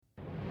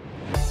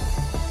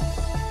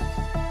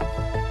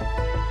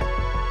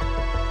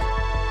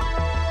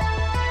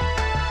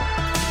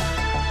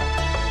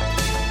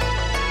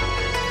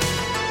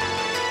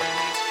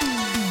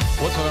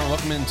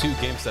Welcome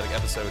into Game Static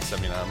episode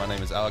 79. My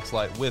name is Alex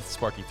Light with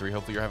Sparky3.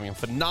 Hopefully you're having a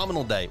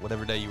phenomenal day,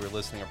 whatever day you are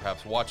listening or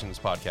perhaps watching this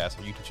podcast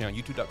on YouTube channel,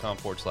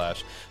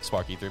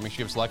 youtube.com/Sparky3. Make sure you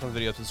give us a like on the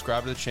video,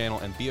 subscribe to the channel,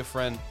 and be a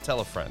friend, tell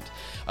a friend.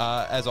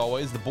 As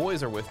always, the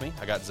boys are with me.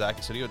 I got Zach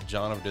in studio,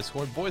 John over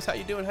Discord. Boys, how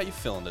you doing? How you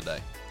feeling today?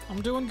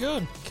 I'm doing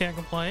good. Can't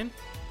complain.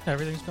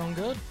 Everything's going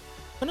good.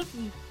 Been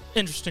an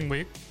interesting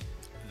week.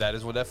 That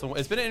is what definitely.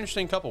 It's been an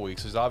interesting couple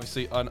weeks. There's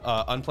obviously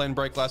unplanned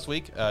break last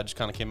week. Just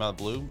kind of came out of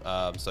the blue.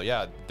 So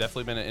yeah,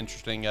 definitely been an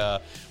interesting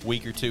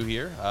week or two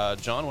here.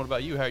 John, what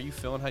about you? How are you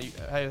feeling?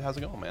 How's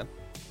it going, man?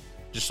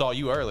 Just saw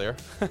you earlier.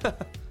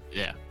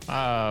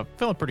 Yeah,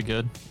 feeling pretty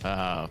good.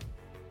 You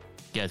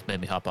guys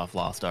made me hop off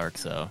Lost Ark,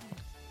 so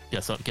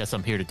guess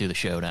I'm here to do the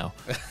show now.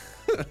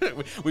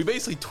 We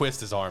basically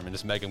twist his arm and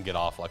just make him get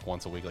off like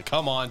once a week. Like,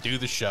 come on, do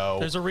the show.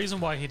 There's a reason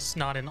why he's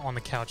not on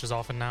the couch as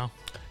often now.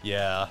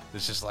 Yeah,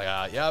 it's just like,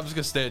 I'm just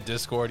gonna stay at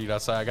Discord.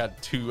 So I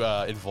got too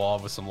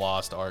involved with some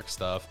Lost Ark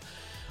stuff.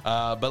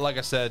 But like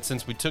I said,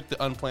 since we took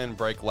the unplanned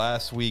break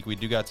last week, we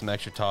do got some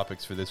extra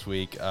topics for this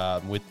week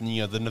with the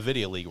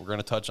NVIDIA leak. We're going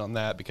to touch on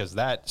that because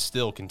that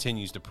still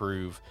continues to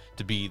prove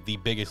to be the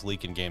biggest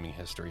leak in gaming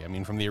history. I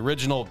mean, from the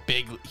original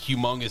big,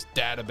 humongous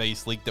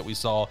database leak that we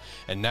saw,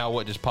 and now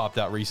what just popped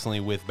out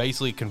recently with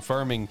basically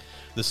confirming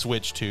the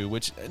Switch 2,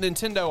 which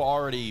Nintendo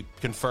already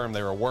confirmed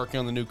they were working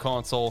on the new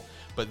console,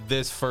 but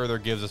this further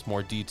gives us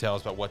more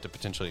details about what to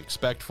potentially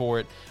expect for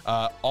it.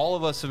 All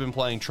of us have been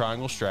playing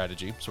Triangle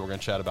Strategy, so we're going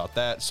to chat about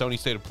that. Sony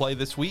State of Play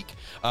this week,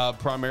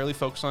 primarily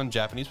focused on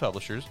Japanese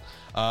publishers.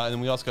 And then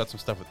we also got some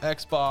stuff with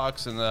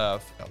Xbox and a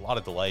lot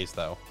of delays,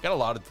 though. Got a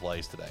lot of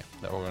delays today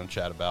that we're going to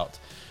chat about.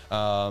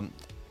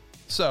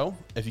 So,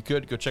 if you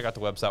could, go check out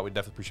the website. We'd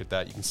definitely appreciate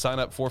that. You can sign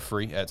up for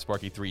free at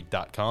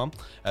sparky3.com,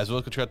 as well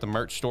as go check out the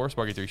merch store,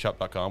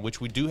 sparky3shop.com,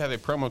 which we do have a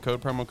promo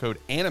code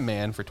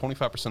Animan, for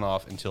 25%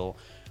 off until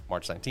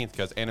March 19th,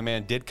 because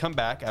Animan did come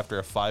back after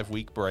a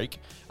 5-week break.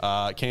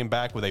 Came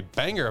back with a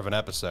banger of an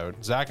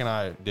episode. Zach and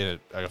I did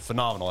a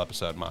phenomenal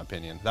episode, in my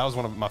opinion. That was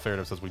one of my favorite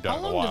episodes we've done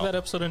in a while. How long did that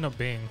episode end up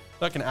being?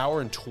 Like an hour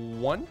and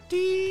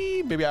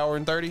 20, maybe hour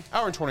and 30.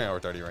 Hour and 20, hour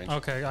 30 range.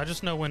 Okay, I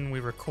just know when we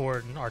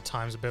record, our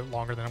time's a bit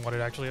longer than what it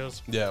actually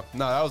is. Yeah,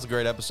 no, that was a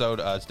great episode.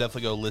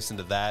 Definitely go listen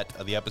to that.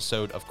 The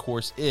episode, of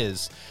course,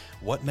 is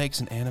what makes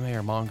an anime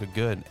or manga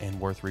good and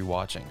worth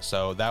rewatching.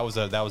 So that was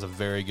a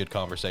very good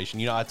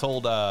conversation. You know, I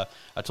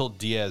told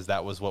Diaz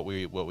that was what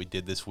we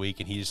did this week,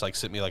 and he just like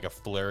sent me like a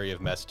flurry of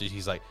messages.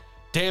 He's like,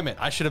 damn it,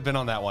 I should have been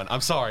on that one.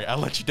 I'm sorry, I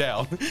let you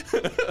down.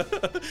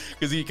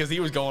 Because he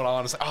was going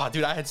on. It's like, oh,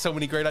 dude, I had so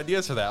many great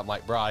ideas for that. I'm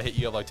like, bro, I hit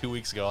you up like 2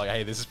 weeks ago. Like,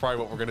 hey, this is probably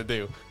what we're going to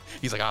do.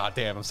 He's like,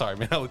 damn, I'm sorry,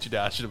 man. I let you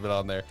down. I should have been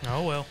on there.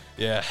 Oh, well.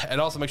 Yeah, and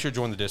also make sure to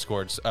join the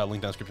Discord. Link down in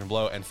the description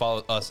below. And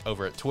follow us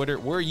over at Twitter,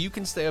 where you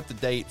can stay up to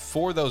date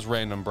for those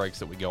random breaks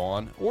that we go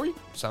on. Or you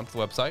can sign up to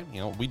the website.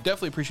 You know, we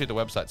definitely appreciate the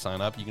website sign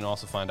up. You can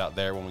also find out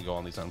there when we go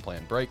on these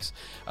unplanned breaks.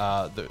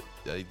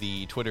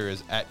 The Twitter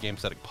is at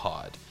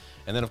GameStaticPod.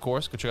 And then, of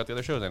course, go check out the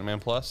other shows,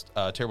 Animan Plus,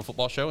 Terrible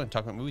Football Show, and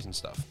talk about movies and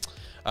stuff.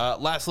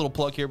 Last little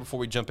plug here before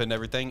we jump into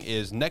everything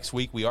is next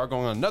week we are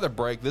going on another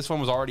break. This one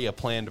was already a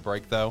planned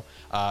break, though.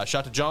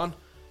 Shout to John.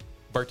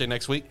 Birthday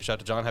next week. Shout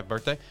to John. Happy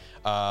birthday.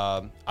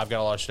 I've got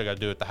a lot of shit I got to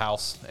do at the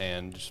house,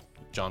 and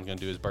John's going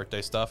to do his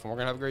birthday stuff, and we're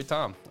going to have a great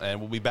time. And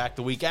we'll be back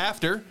the week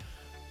after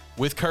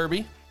with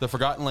Kirby, The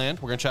Forgotten Land.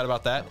 We're going to chat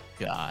about that. Oh,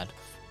 God.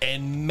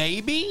 And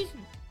maybe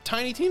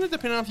Tiny Tina,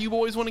 depending on if you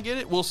boys want to get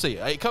it. We'll see.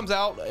 It comes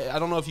out. I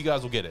don't know if you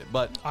guys will get it,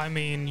 but I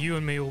mean, you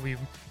and me will be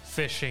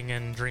fishing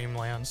in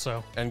Dreamland,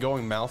 so. And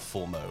going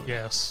mouthful mode.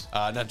 Yes.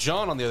 Now,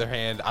 John, on the other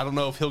hand, I don't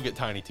know if he'll get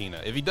Tiny Tina.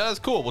 If he does,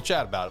 cool, we'll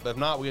chat about it. But if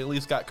not, we at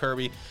least got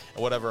Kirby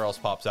and whatever else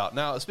pops out.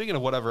 Now, speaking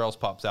of whatever else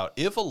pops out,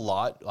 if a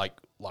lot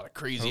of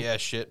crazy-ass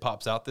shit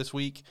pops out this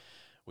week,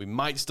 we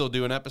might still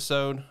do an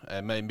episode,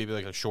 and maybe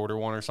like a shorter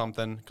one or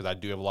something, because I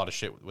do have a lot of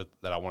shit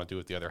that I want to do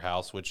with the other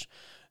house, which,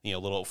 you know,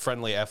 little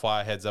friendly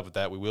FYI heads up with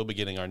that. We will be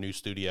getting our new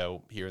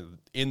studio here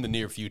in the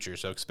near future,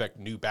 so expect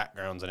new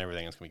backgrounds and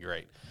everything. It's going to be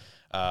great.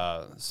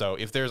 So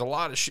if there's a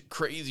lot of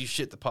crazy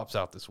shit that pops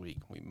out this week,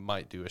 we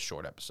might do a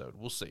short episode.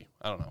 We'll see.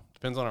 I don't know.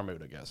 Depends on our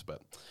mood, I guess.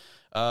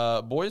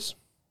 But boys,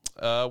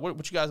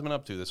 what you guys have been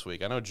up to this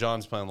week? I know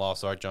John's playing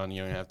Lost Ark. John,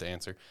 you don't have to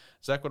answer.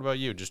 Zach, what about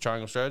you? Just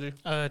Triangle Strategy?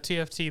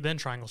 TFT, then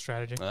Triangle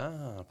Strategy.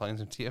 Playing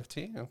some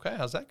TFT? Okay,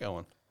 how's that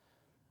going?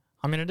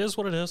 I mean, it is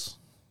what it is.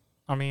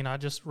 I mean, I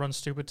just run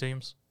stupid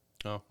teams.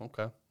 Oh,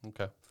 okay.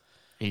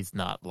 He's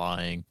not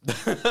lying.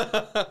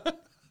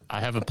 I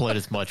haven't played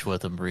as much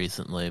with him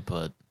recently,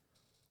 but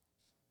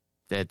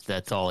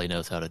that's all he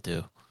knows how to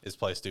do. Is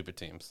play stupid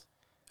teams.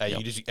 Hey,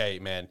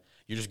 Yep. Man,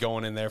 you're just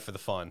going in there for the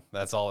fun.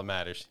 That's all that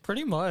matters.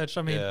 Pretty much.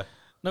 I mean, Yeah.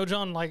 no,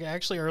 John, like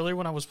actually earlier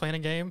when I was playing a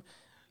game,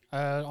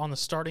 on the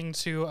starting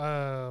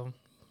to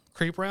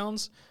creep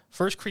rounds,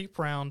 first creep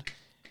round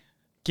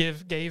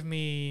gave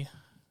me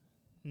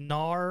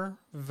Gnar,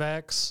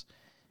 Vex,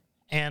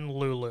 and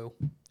Lulu.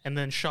 And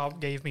then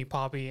Shop gave me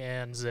Poppy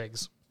and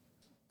Ziggs.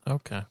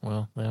 Okay,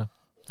 well, yeah.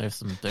 There's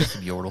some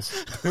yordles.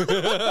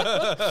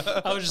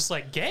 I was just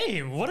like,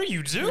 game, what are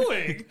you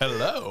doing?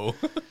 Hello.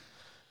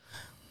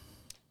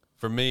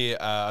 For me,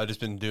 I've just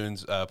been doing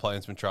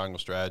playing some Triangle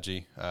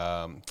Strategy.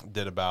 I've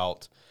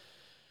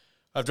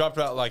dropped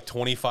about like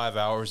 25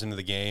 hours into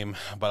the game,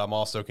 but I'm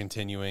also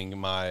continuing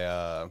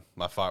my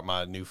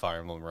my new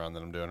Fire Emblem run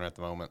that I'm doing at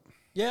the moment.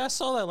 Yeah, I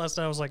saw that last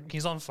night. I was like,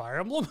 he's on Fire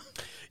Emblem?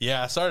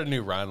 Yeah, I started a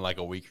new run like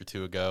a week or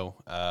two ago.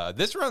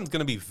 This run's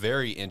going to be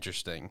very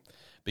interesting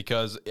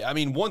because, I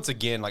mean, once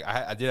again, like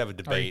I did have a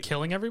debate. Are you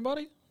killing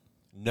everybody?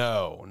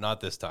 No,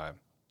 not this time.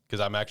 Because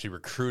I'm actually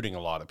recruiting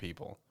a lot of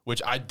people,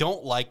 which I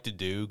don't like to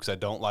do because I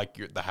don't like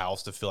the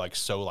house to feel like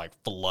so like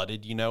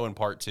flooded, you know, in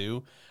part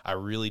 2. I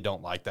really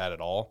don't like that at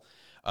all.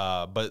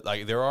 But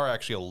like there are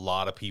actually a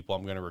lot of people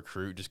I'm going to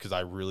recruit just because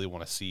I really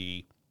want to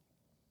see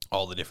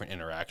all the different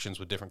interactions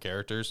with different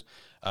characters,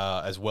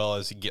 as well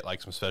as get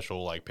like some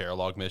special like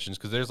paralog missions.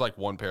 Because there's like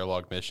one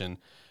paralog mission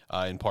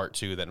in part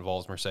 2 that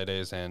involves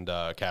Mercedes and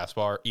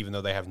Caspar, even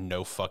though they have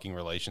no fucking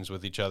relations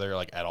with each other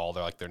like at all.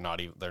 They're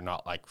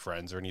not like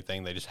friends or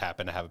anything. They just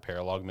happen to have a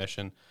paralog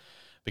mission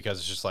because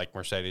it's just like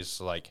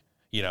Mercedes like,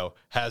 you know,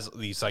 has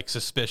these like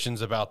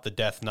suspicions about the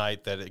Death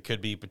Knight that it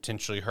could be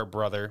potentially her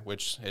brother,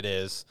 which it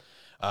is.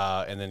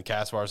 And then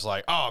Caspar's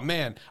like, oh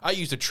man, I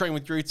used to train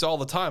with Yritza all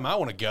the time. I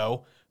want to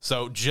go.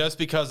 So just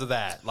because of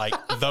that, like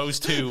those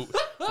two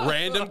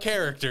random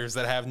characters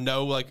that have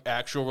no like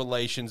actual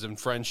relations and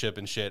friendship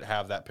and shit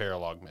have that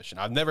paralog mission.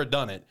 I've never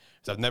done it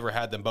because I've never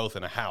had them both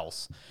in a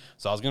house.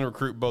 So I was going to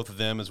recruit both of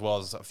them as well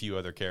as a few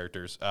other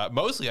characters,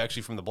 mostly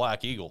actually from the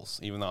Black Eagles,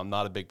 even though I'm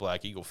not a big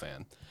Black Eagle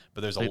fan. But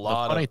there's a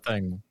lot of...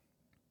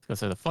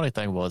 The funny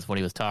thing was when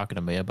he was talking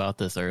to me about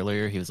this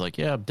earlier, he was like,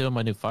 yeah, I'm doing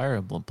my new Fire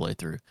Emblem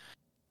playthrough.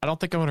 I don't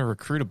think I'm going to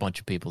recruit a bunch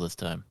of people this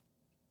time.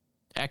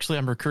 Actually,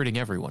 I'm recruiting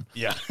everyone.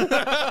 Yeah.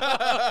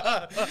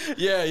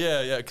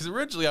 yeah. Because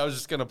originally I was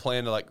just going to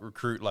plan to like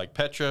recruit like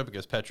Petra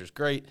because Petra's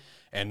great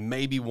and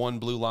maybe one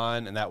blue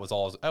line. And that was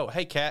all. Oh,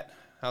 hey, Kat.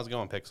 How's it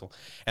going, Pixel?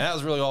 And that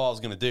was really all I was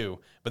going to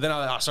do. But then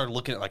I started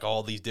looking at like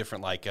all these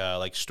different like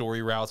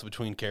story routes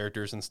between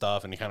characters and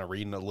stuff and kind of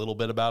reading a little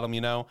bit about them,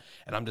 you know?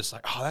 And I'm just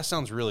like, oh, that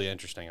sounds really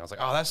interesting. I was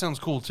like, oh, that sounds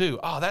cool too.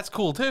 Oh, that's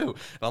cool too.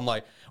 And I'm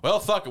like, well,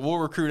 fuck it. We'll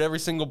recruit every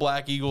single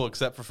Black Eagle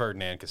except for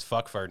Ferdinand because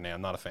fuck Ferdinand.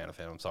 I'm not a fan of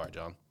him. I'm sorry,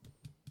 John.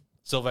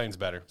 Sylvain's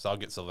better, so I'll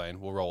get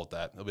Sylvain. We'll roll with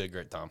that. It'll be a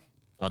great time.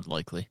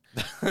 Unlikely.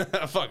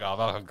 Fuck off.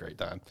 I'll have a great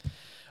time.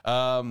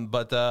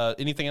 But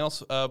anything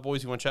else,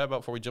 boys, you want to chat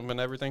about before we jump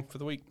into everything for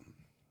the week?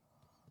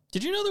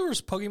 Did you know there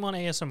was Pokemon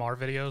ASMR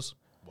videos?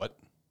 What?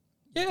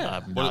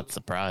 Yeah. I'm not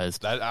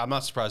surprised. I'm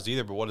not surprised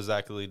either, but what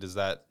exactly does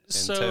that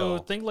entail? So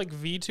think like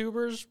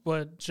VTubers,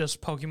 but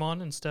just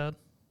Pokemon instead.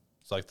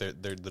 It's like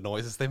they're the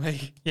noises they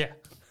make? Yeah.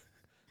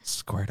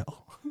 Squirtle.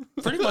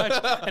 Pretty much.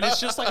 And it's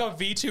just like a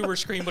VTuber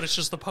screen, but it's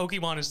just the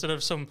Pokemon instead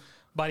of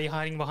somebody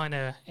hiding behind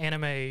an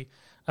anime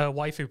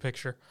waifu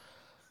picture.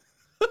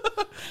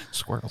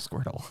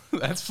 Squirtle.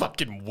 That's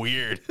fucking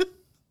weird.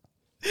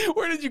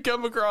 Where did you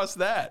come across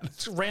that?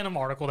 It's a random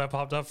article that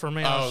popped up for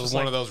me. Oh, it was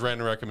one of those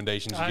random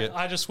recommendations you get?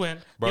 I just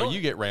went... Bro,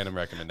 you get random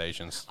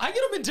recommendations. I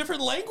get them in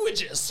different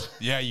languages.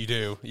 Yeah, you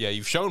do. Yeah,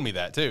 you've shown me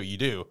that, too. You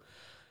do.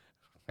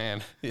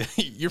 Man,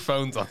 your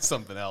phone's on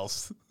something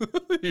else.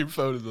 Your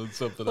phone is on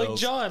something else. Like,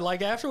 John,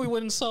 like, after we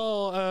went and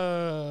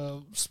saw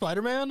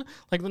Spider-Man,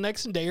 like, the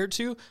next day or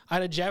two, I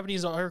had a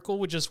Japanese article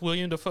with just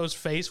William Dafoe's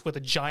face with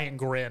a giant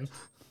grin.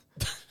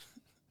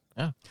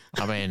 Yeah.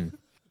 I mean...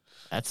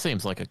 That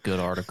seems like a good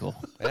article.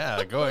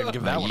 Yeah, go ahead and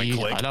give that one a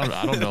click. I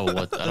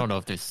don't know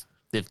if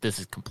this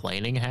is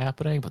complaining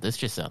happening, but this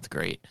just sounds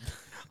great.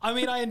 I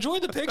mean, I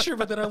enjoyed the picture,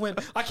 but then I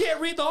went, I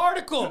can't read the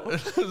article.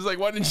 It's like,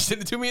 why didn't you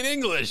send it to me in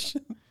English?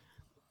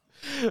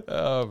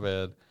 Oh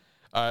man.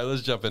 All right,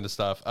 let's jump into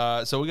stuff.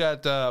 So we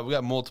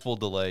got multiple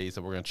delays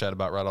that we're going to chat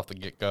about right off the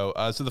get-go.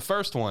 So the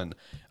first one,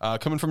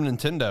 coming from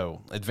Nintendo,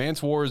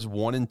 Advance Wars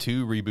 1 and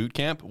 2 Reboot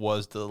Camp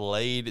was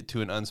delayed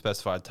to an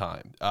unspecified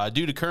time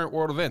due to current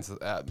world events.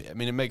 I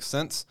mean, it makes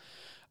sense.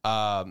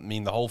 I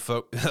mean, the whole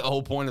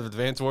point of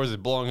Advance Wars is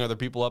blowing other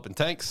people up in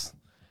tanks.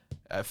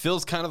 It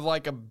feels kind of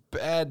like a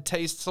bad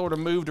taste sort of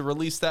move to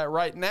release that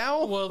right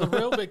now. Well, the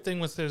real big thing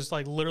with this,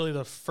 like, literally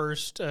the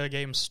first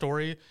game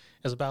story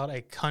is about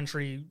a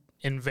country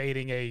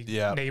invading a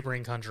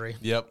neighboring country.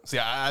 Yep. See,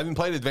 I haven't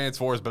played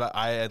Advance Wars, but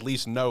I at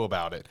least know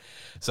about it.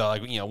 So,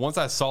 like, you know, once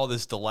I saw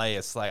this delay,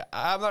 it's like,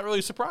 I'm not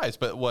really surprised.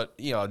 But what,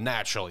 you know,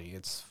 naturally,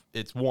 it's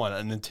one,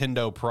 a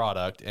Nintendo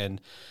product, and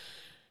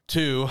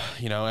two,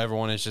 you know,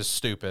 everyone is just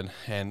stupid.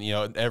 And, you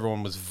know,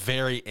 everyone was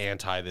very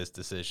anti this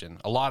decision.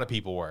 A lot of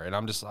people were. And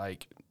I'm just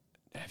like,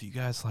 have you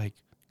guys, like,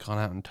 gone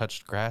out and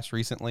touched grass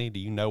recently? Do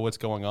you know what's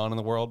going on in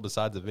the world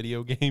besides a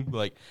video game?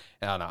 Like,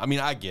 I don't know. I mean,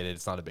 I get it.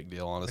 It's not a big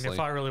deal, honestly. And if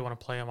I really want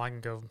to play them, I can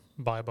go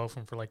buy both of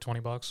them for like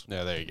 $20.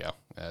 Yeah, there you go.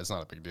 Yeah, it's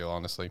not a big deal,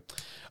 honestly.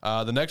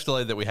 The next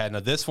delay that we had, now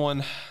this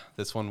one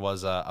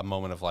was a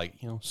moment of, like,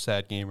 you know,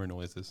 sad gamer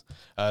noises.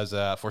 As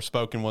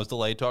Forspoken was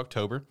delayed to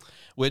October,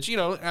 which, you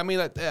know, I mean,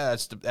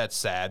 that's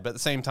sad. But at the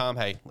same time,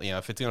 hey, you know,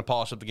 if it's going to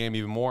polish up the game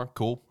even more,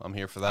 cool. I'm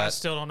here for that. I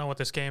still don't know what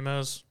this game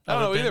is. I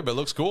don't know either, but it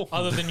looks cool.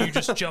 Other than you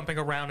just jumping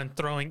around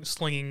and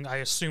slinging, I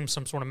assume,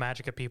 some sort of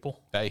magic at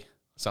people. Hey,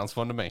 sounds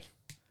fun to me.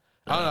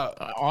 I don't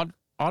know.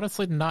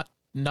 Honestly, not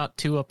not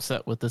too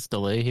upset with this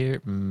delay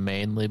here,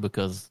 mainly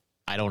because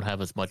I don't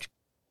have as much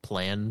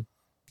plan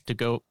to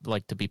go,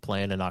 like, to be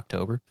playing in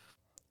October.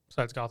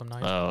 Besides Gotham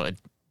Knights.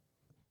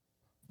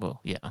 Well,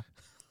 yeah,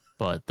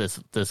 but this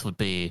would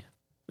be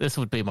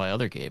my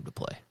other game to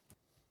play.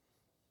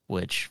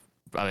 Which,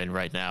 I mean,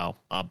 right now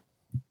I'm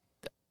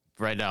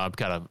kind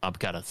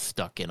of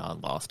stuck in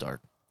on Lost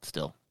Ark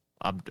still.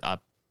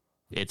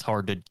 It's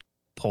hard to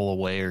pull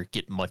away or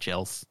get much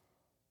else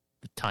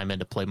time in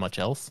to play much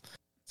else.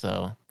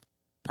 So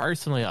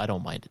personally, I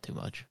don't mind it too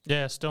much.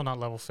 Yeah, still not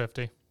level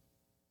 50.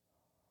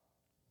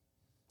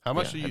 How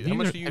much do you? Have How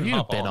much do you even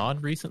hop been on?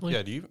 on recently?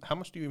 Yeah. How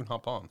much do you even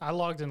hop on? I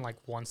logged in like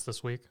once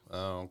this week.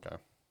 Oh, okay.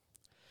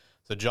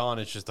 So John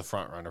is just the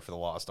front runner for the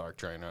Lost Ark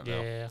train right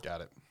now. Yeah. Got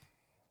it.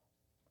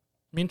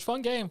 I mean,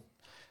 fun game.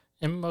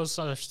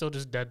 MMOs are still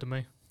just dead to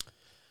me.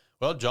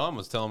 Well, John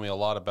was telling me a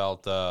lot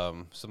about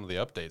some of the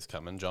updates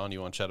coming. John,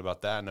 you want to chat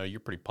about that? I know you're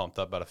pretty pumped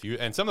up about a few,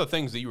 and some of the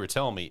things that you were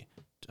telling me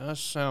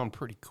does sound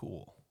pretty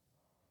cool.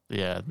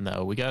 Yeah,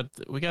 no, we got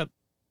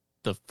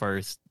the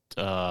first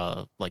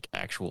like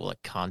actual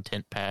like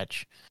content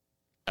patch,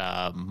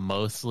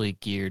 mostly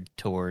geared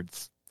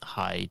towards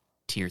high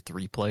tier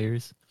 3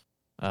 players,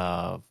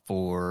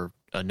 for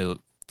an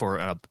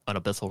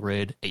abyssal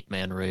raid,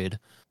 8-man raid,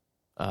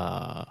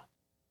 on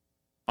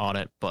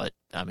it. But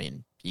I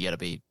mean, you got to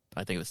be,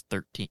 I think it was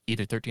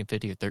either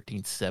 1350 or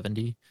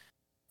 1370,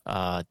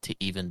 to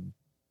even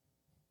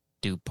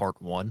do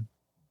part 1,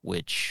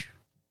 which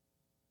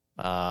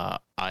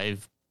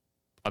I've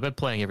been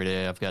playing every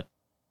day. I've got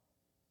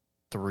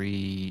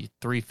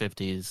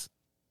 350s,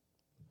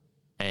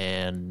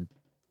 and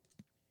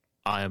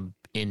I'm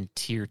in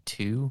tier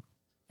 2.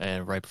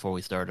 And right before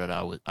we started,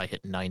 I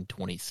hit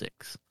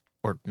 926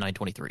 or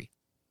 923.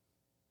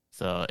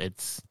 So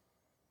it's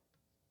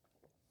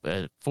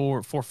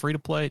for free to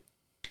play.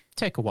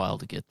 Take a while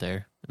to get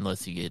there,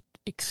 unless you get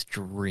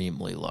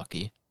extremely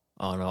lucky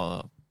on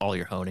all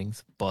your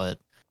honings. But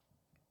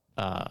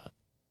I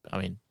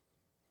mean,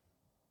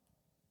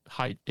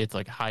 it's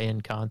like high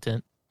end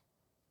content.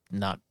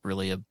 Never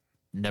really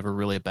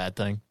a bad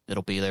thing.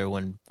 It'll be there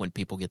when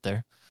people get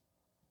there.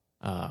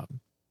 And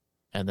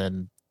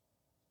then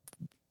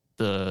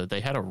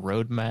they had a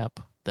roadmap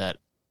that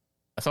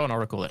I saw an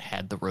article that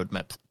had the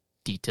roadmap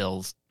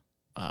details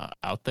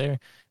out there,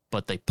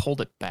 but they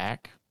pulled it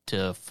back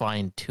to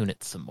fine tune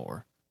it some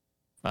more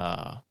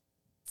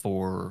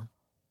for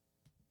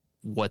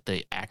what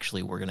they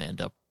actually were going to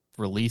end up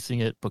releasing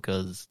it,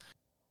 because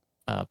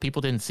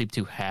people didn't seem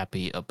too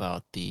happy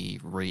about the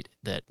rate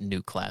that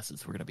new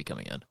classes were going to be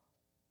coming in.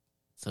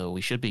 So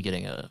we should be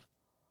getting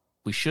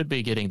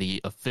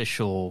the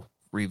official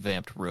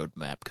revamped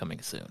roadmap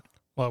coming soon.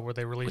 Well, were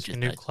they releasing a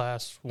new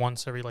class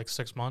once every like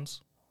 6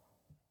 months?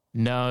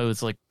 No, it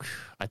was like,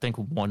 I think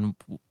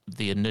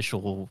the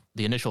initial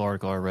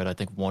article I read, I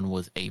think one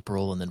was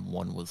April and then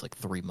one was like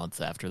 3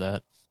 months after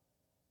that.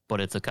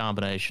 But it's a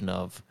combination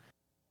of,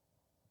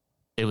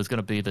 it was going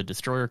to be the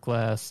Destroyer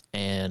class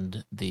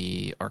and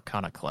the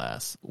Arcana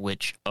class,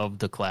 which of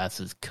the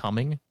classes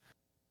coming,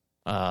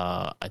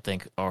 I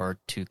think are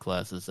two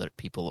classes that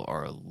people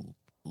are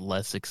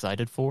less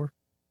excited for,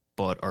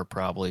 but are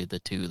probably the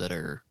two that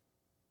are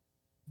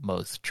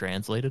most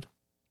translated.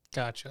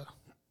 Gotcha.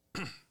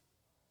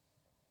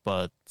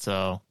 But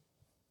so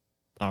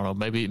I don't know.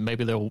 Maybe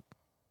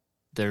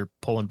they're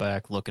pulling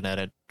back, looking at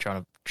it,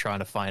 trying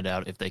to find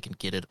out if they can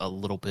get it a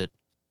little bit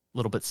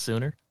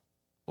sooner,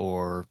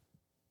 or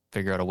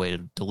figure out a way to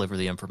deliver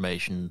the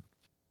information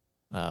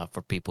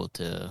for people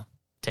to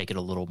take it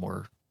a little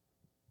more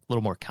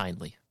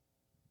kindly.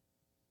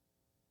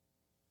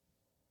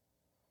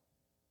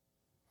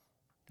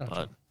 Gotcha.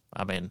 But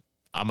I mean,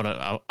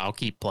 I'll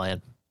keep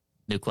playing.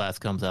 New class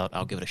comes out,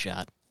 I'll give it a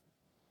shot.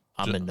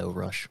 I'm in no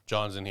rush.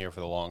 John's in here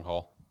for the long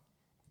haul.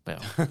 Yeah,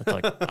 it's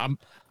like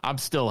I'm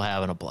still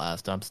having a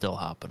blast. I'm still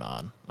hopping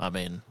on. I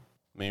mean,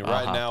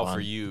 right now for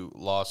you,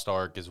 Lost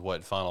Ark is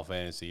what Final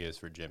Fantasy is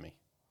for Jimmy.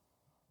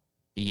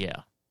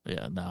 Yeah.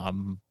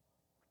 No,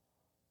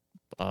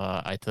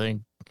 I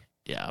think,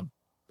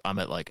 I'm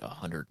at like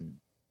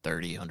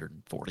 130,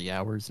 140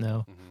 hours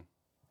now.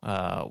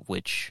 Mm-hmm.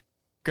 Which,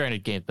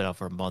 granted, game's been out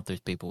for a month. There's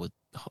people with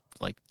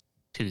like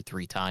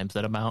 2-3 times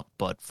that amount,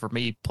 but for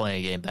me,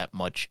 playing a game that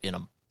much in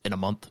a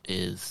month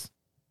is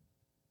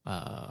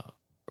kind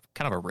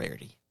of a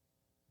rarity.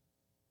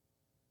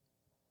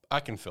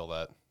 I can feel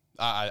that.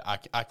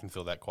 I can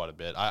feel that quite a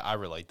bit. I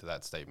relate to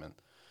that statement.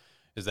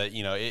 Is that,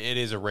 it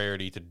is a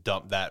rarity to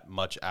dump that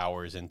much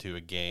hours into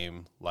a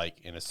game like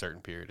in a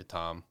certain period of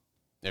time.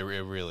 It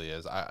really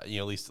is. At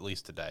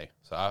least today.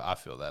 So I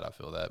feel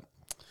that.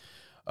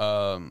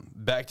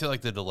 Back to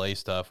like the delay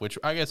stuff, which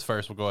I guess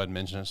first we'll go ahead and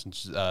mention it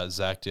since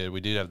Zach did. We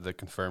did have the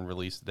confirmed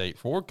release date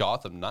for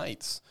Gotham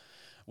Knights,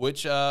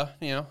 which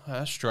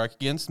struck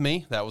against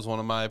me. That was one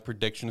of my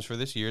predictions for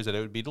this year, is that it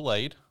would be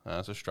delayed.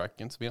 So struck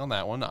against me on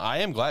that one. I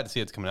am glad to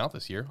see it's coming out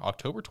this year,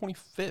 October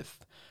 25th,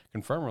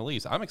 confirmed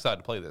release. I'm excited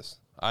to play this.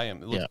 I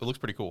am. It looks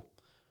pretty cool.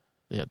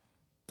 Yeah,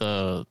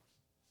 I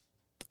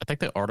think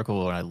the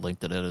article when I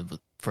linked it in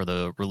for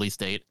the release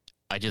date,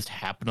 I just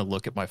happened to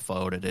look at my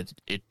phone and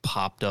it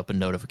popped up a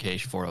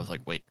notification for it. I was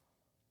like, wait,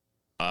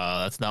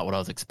 that's not what I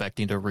was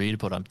expecting to read,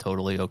 but I'm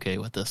totally okay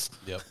with this.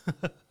 Yep.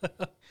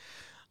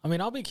 I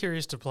mean, I'll be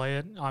curious to play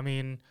it. I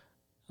mean,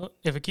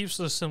 if it keeps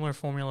the similar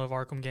formula of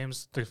Arkham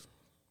games, the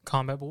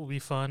combat will be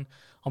fun.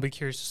 I'll be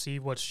curious to see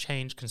what's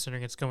changed,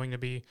 considering it's going to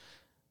be,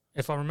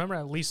 if I remember,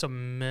 at least a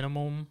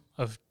minimum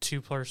of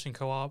 2-person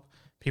co-op.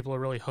 People are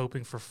really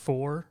hoping for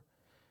 4,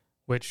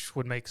 which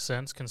would make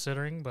sense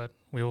considering, but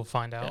we will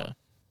find out.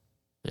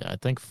 Yeah, I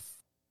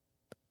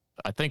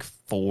think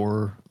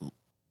 4,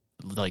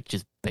 like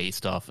just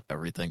based off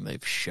everything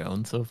they've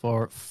shown so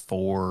far,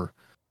 4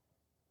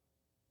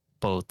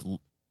 both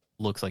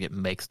looks like it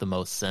makes the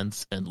most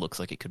sense and looks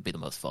like it could be the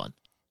most fun.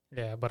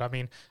 Yeah, but I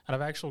mean, out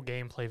of actual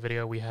gameplay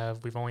video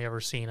we've only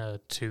ever seen a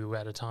 2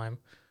 at a time.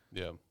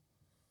 Yeah.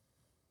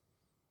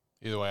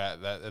 Either way,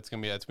 that's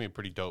gonna be a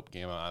pretty dope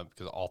game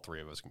because all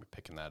 3 of us are gonna be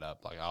picking that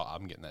up. Like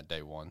I'm getting that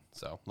day 1,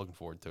 so looking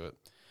forward to it.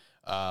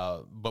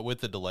 But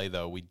with the delay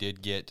though, we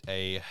did get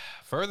a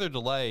further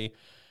delay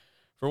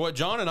for what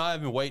John and I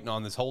have been waiting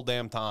on this whole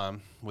damn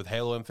time with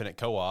Halo Infinite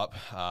co-op.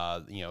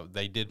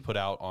 They did put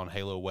out on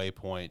Halo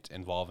Waypoint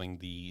involving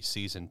the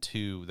Season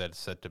 2 that's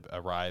set to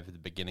arrive at the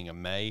beginning of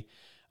May.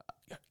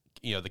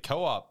 The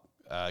co-op,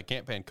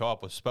 campaign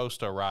co-op was supposed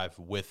to arrive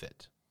with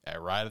it.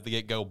 Right at the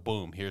get-go,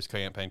 boom, here's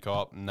campaign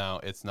co-op.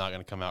 No, it's not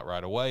going to come out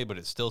right away, but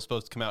it's still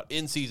supposed to come out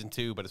in Season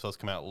 2, but it's supposed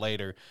to come out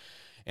later.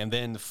 And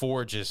then the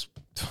 4 just,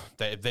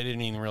 they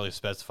didn't even really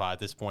specify. At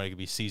this point, it could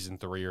be Season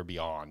 3 or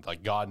beyond.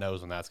 Like, God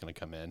knows when that's going to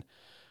come in.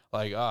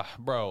 Like,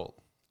 bro,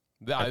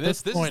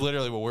 this is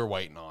literally what we're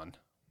waiting on.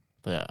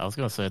 Yeah, I was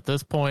going to say, at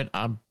this point,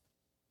 I'm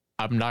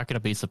not going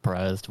to be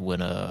surprised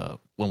when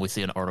we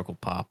see an article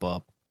pop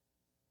up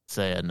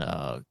saying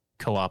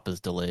co-op is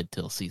delayed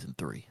till Season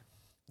 3.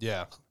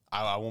 Yeah.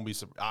 I won't be.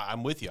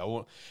 I'm with you. I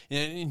won't.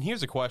 And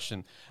here's a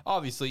question.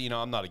 Obviously,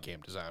 I'm not a game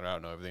designer. I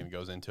don't know everything that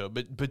goes into it.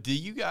 But do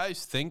you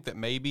guys think that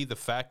maybe the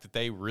fact that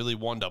they really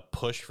wanted to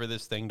push for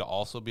this thing to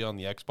also be on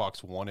the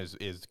Xbox One is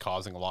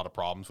causing a lot of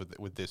problems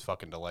with this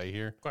fucking delay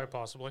here? Quite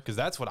possibly. Because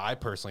that's what I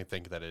personally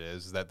think that it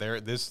is. That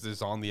this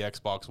is on the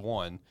Xbox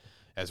One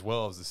as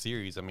well as the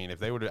Series. I mean, if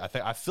they would,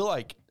 I feel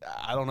like,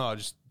 I don't know,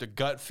 just the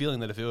gut feeling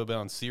that if it would have been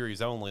on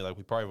Series only, like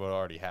we probably would have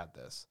already had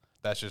this.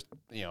 That's just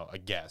a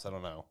guess. I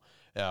don't know.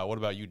 What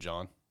about you,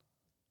 John?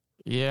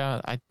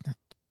 Yeah, I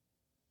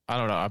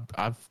don't know.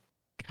 I've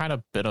kind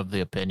of been of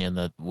the opinion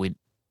that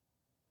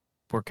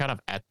we're kind of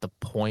at the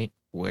point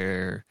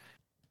where,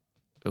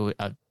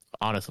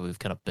 honestly, we've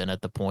kind of been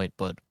at the point,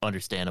 but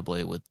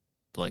understandably with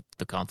like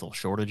the console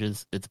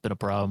shortages, it's been a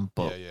problem.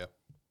 But yeah.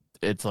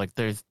 It's like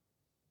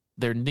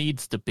there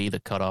needs to be the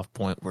cutoff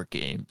point where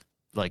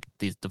like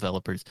these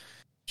developers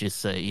just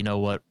say, you know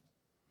what,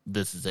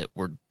 this is it.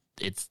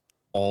 It's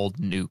all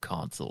new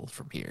consoles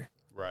from here.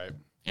 Right.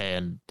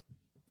 And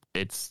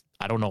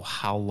I don't know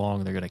how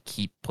long they're going to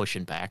keep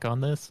pushing back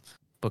on this,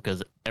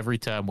 because every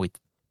time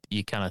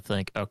you kind of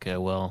think, okay,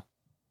 well,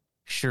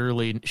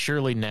 surely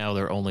now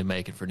they're only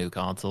making for new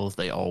consoles.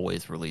 They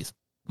always release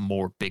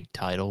more big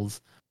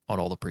titles on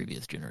all the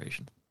previous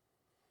generations.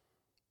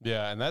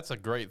 Yeah, and that's a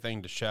great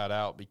thing to shout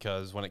out,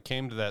 because when it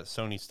came to that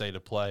Sony State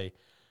of Play,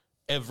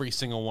 every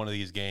single one of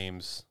these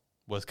games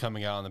was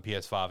coming out on the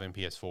PS5 and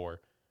PS4.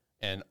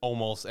 And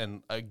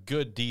a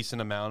good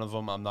decent amount of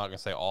them, I'm not going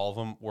to say all of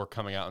them, were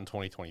coming out in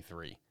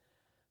 2023.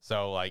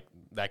 So, like,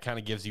 that kind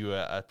of gives you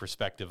a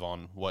perspective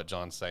on what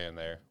John's saying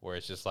there, where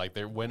it's just like,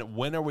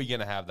 when are we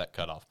going to have that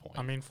cutoff point?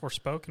 I mean,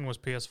 Forspoken was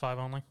PS5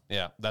 only.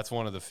 Yeah, that's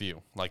one of the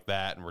few. Like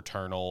that and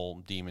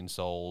Returnal, Demon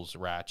Souls,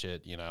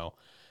 Ratchet,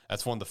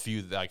 that's one of the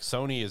few. Like,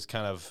 Sony is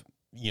kind of,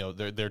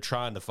 they're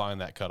trying to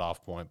find that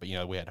cutoff point. But,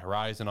 we had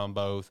Horizon on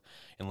both.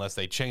 Unless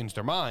they change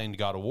their mind,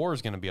 God of War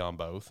is going to be on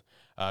both.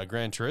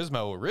 Gran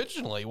Turismo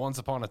originally, once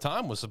upon a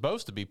time, was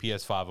supposed to be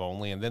PS5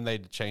 only, and then they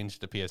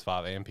changed to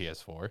PS5 and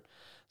PS4.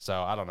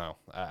 So I don't know.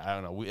 I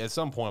don't know. At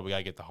some point, we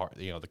gotta get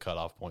the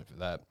cutoff point for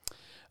that.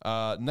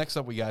 Next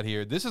up, we got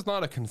here. This is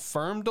not a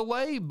confirmed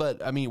delay,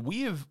 but I mean,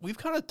 we've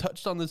kind of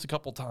touched on this a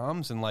couple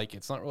times, and like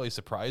it's not really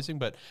surprising.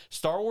 But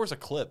Star Wars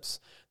Eclipse,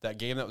 that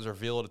game that was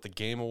revealed at the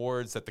Game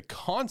Awards, that the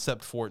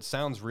concept for it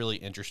sounds really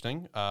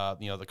interesting.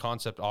 The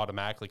concept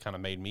automatically kind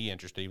of made me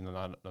interested, even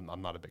though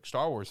I'm not a big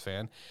Star Wars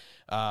fan.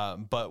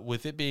 But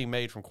with it being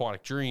made from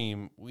Quantic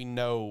Dream,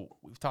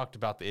 we've talked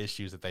about the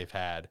issues that they've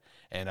had,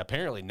 and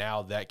apparently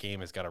now that game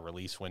has got a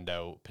release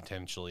window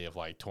potentially of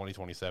like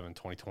 2027,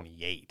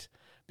 2028.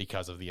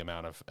 Because of the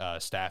amount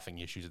of staffing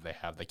issues that they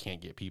have. They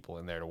can't get people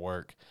in there to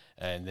work,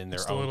 and then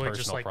their own personal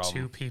just like problem.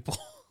 2 people.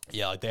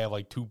 Yeah, like they have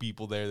like 2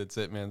 people there. That's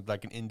it, man.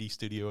 Like an indie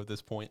studio at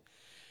this point.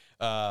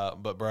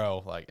 But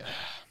bro, like,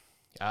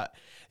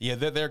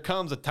 there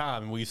comes a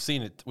time, and we've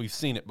seen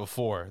it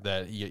before,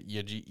 that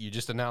you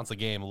just announce a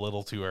game a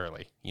little too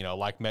early.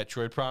 Like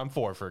Metroid Prime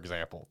 4, for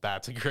example.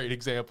 That's a great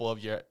example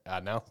of you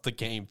announced the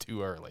game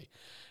too early.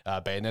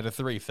 Bayonetta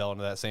 3 fell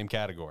into that same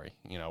category,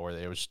 where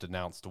it was just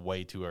announced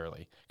way too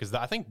early. Because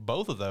I think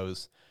both of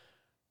those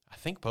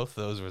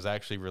was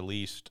actually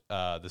released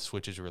the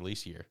Switch's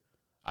release year.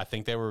 I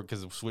think they were,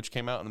 because the Switch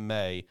came out in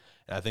May,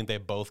 and I think they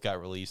both got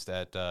released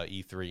at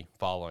E3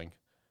 following.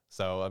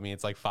 So, I mean,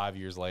 it's like 5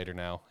 years later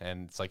now,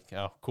 and it's like,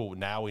 oh, cool.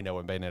 Now we know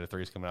when Bayonetta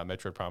 3 is coming out.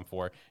 Metroid Prime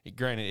 4.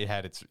 Granted, it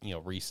had its,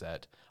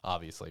 reset,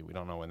 obviously. We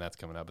don't know when that's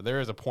coming out. But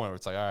there is a point where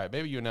it's like, all right,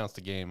 maybe you announced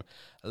the game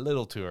a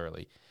little too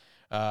early.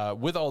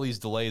 With all these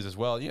delays as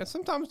well,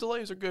 sometimes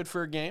delays are good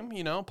for a game,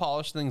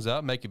 polish things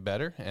up, make it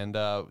better. And,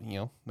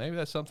 maybe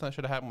that's something that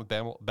should have happened with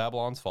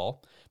Babylon's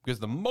Fall. Because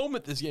the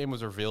moment this game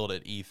was revealed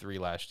at E3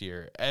 last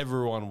year,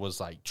 everyone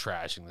was like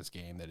trashing this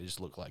game, that it just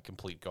looked like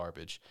complete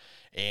garbage.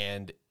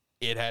 And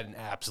it had an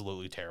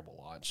absolutely terrible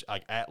launch.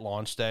 Like at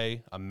launch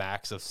day, a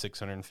max of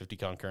 650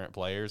 concurrent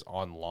players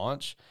on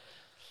launch.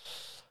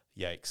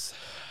 Yikes.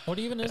 What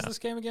even is this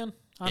game again?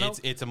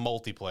 It's a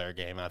multiplayer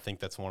game. I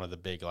think that's one of the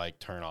big like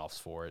turnoffs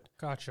for it.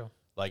 Gotcha.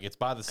 Like it's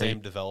by the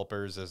same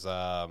developers as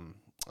like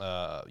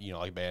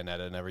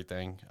Bayonetta and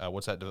everything.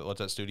 What's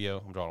that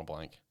studio? I'm drawing a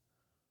blank.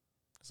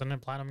 Isn't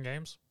it Platinum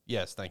Games?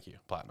 Yes, thank you,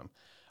 Platinum.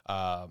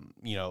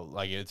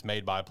 Like it's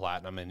made by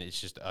Platinum, and it's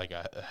just like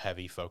a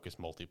heavy focused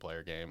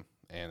multiplayer game.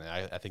 And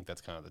I think that's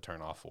kind of the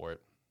turnoff for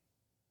it.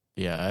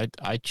 Yeah,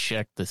 I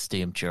checked the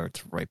Steam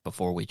charts right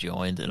before we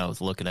joined, and I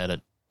was looking at it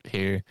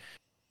here.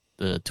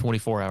 The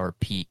 24-hour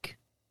peak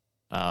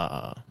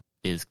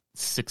is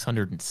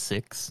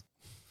 606,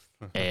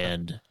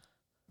 and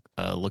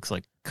looks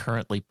like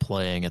currently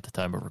playing at the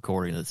time of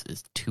recording this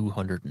is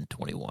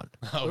 221.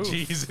 Oh, oof.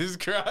 Jesus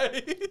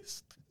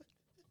Christ.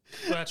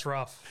 That's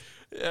rough.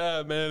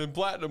 Yeah, man, and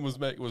Platinum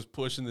was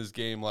pushing this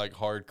game like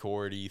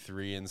hardcore at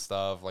E3 and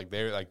stuff. Like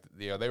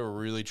they were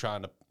really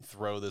trying to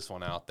throw this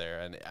one out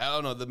there. And I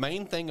don't know, the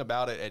main thing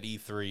about it at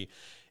E3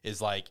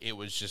 is like it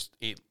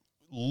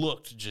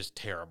looked just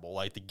terrible.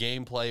 Like the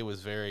gameplay was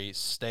very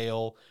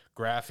stale,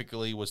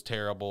 graphically was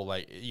terrible.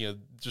 Like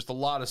just a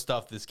lot of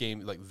stuff. This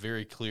game, like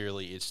very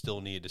clearly, it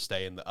still needed to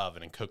stay in the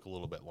oven and cook a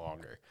little bit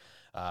longer.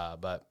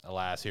 But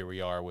alas, here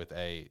we are with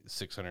a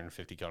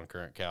 650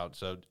 concurrent count.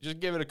 So just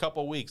give it a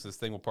couple of weeks. This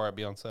thing will probably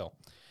be on sale.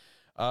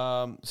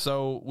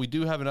 So we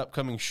do have an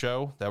upcoming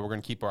show that we're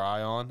going to keep our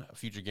eye on. A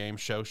Future Game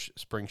Show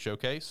Spring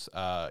Showcase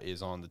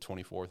is on the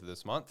 24th of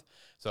this month.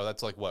 So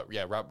that's like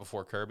right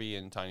before Kirby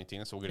and Tiny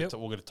Tina. So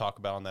we'll get to talk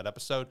about on that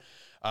episode.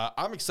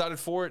 I'm excited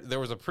for it. There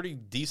was a pretty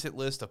decent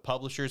list of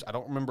publishers. I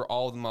don't remember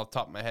all of them off the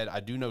top of my head. I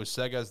do know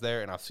Sega's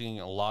there, and I've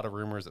seen a lot of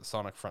rumors that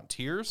Sonic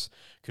Frontiers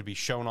could be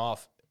shown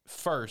off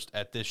first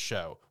at this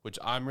show, which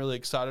I'm really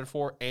excited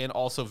for and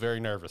also very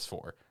nervous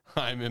for.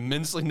 I'm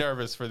immensely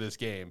nervous for this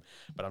game,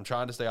 but I'm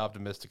trying to stay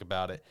optimistic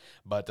about it.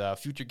 But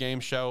Future Game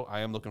Show, I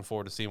am looking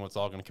forward to seeing what's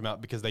all going to come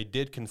out, because they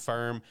did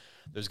confirm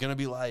there's going to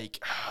be like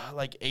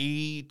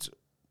 8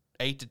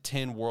 to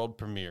 10 world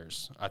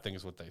premieres, I think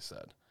is what they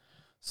said.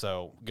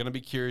 So going to be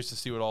curious to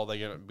see what all they're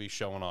going to be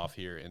showing off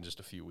here in just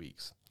a few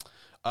weeks.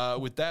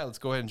 With that, let's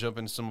go ahead and jump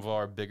into some of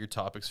our bigger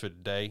topics for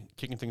today.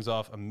 Kicking things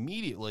off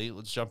immediately,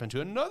 let's jump into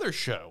another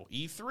show,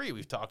 E3.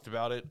 We've talked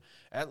about it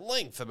at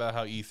length about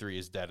how E3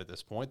 is dead at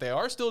this point. They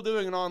are still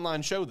doing an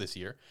online show this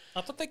year.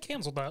 I thought they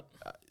canceled that.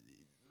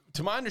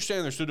 To my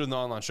understanding, they're still doing the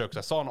online show, because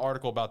I saw an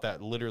article about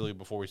that literally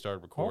before we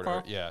started recording.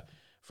 Okay.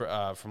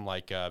 Yeah, from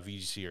like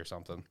VGC or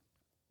something.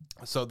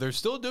 So they're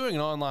still doing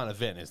an online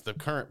event is the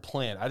current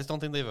plan. I just don't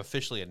think they've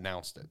officially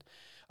announced it.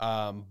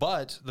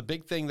 But the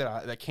big thing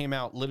that came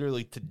out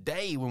literally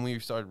today when we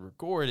started to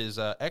record is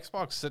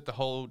Xbox set to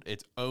hold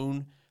its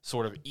own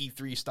sort of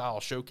E3 style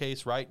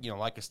showcase, right?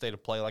 Like a state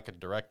of play, like a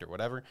direct or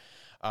whatever,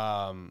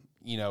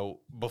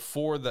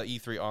 before the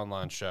E3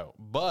 online show.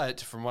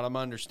 But from what I'm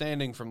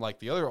understanding from like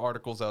the other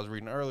articles I was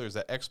reading earlier is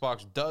that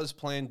Xbox does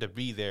plan to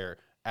be there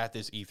at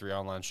this E3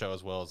 online show,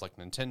 as well as like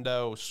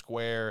Nintendo,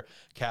 Square,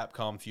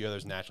 Capcom, a few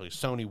others. Naturally,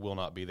 Sony will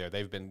not be there.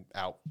 They've been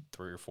out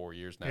 3 or 4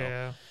 years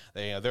now.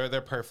 Yeah.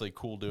 They're perfectly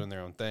cool doing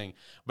their own thing.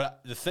 But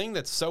the thing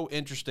that's so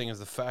interesting is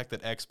the fact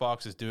that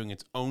Xbox is doing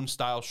its own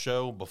style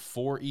show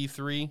before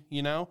E3.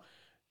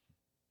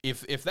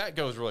 If that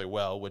goes really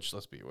well, which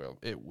let's be real,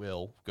 it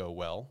will go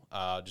well,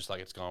 just like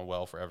it's gone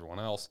well for everyone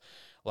else.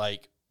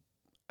 Like,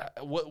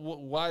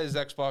 why is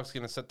Xbox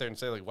going to sit there and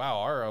say, like, wow,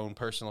 our own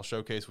personal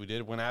showcase we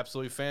did went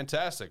absolutely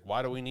fantastic.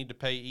 Why do we need to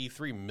pay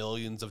E3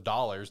 millions of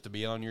dollars to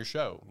be on your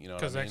show?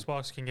 Because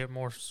Xbox can get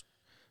more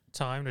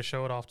time to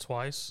show it off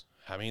twice.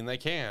 I mean, they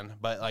can,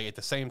 but like at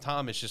the same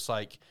time, it's just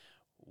like,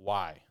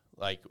 why?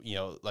 Like,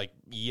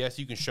 yes,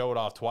 you can show it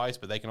off twice,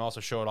 but they can also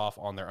show it off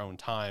on their own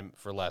time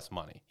for less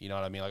money. You know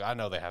what I mean? Like, I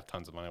know they have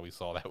tons of money. We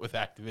saw that with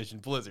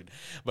Activision Blizzard,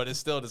 but it's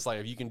still just like,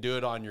 if you can do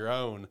it on your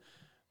own,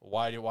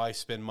 why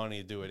spend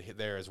money to do it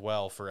there as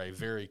well for a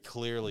very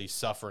clearly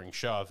suffering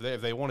show?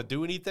 If they want to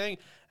do anything,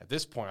 at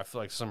this point, I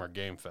feel like Summer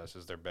Game Fest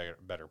is their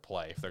better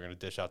play if they're going to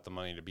dish out the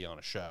money to be on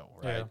a show,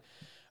 right?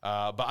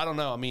 Yeah. But I don't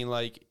know. I mean,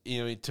 like,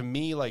 to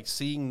me, like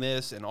seeing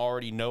this and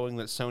already knowing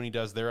that Sony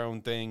does their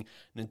own thing,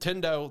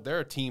 Nintendo,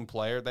 they're a team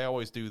player. They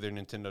always do their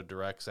Nintendo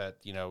Directs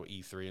at,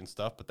 E3 and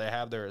stuff, but they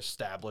have their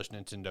established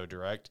Nintendo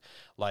Direct.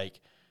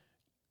 Like,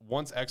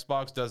 once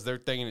Xbox does their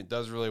thing and it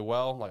does really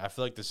well, like I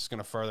feel like this is going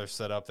to further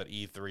set up that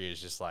E3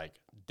 is just like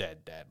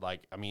dead.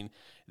 Like, I mean,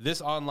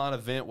 this online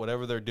event,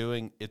 whatever they're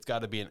doing, it's got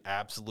to be an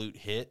absolute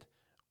hit,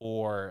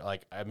 or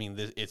like, I mean,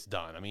 it's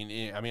done. I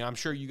mean, I'm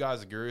sure you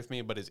guys agree with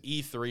me, but is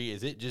E3,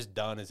 is it just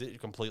done? Is it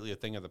completely a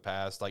thing of the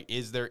past? Like,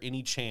 is there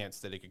any chance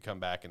that it could come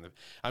back in the?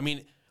 I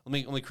mean, let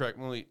me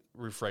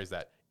rephrase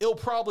that. It'll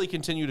probably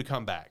continue to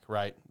come back,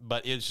 right?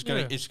 But it's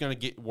just gonna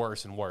get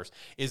worse and worse.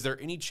 Is there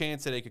any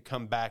chance that it could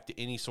come back to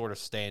any sort of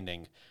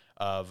standing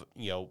of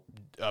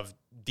of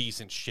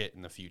decent shit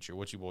in the future?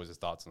 What's you boys'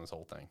 thoughts on this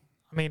whole thing?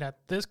 I mean, at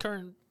this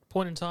current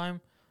point in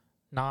time,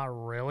 not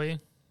really.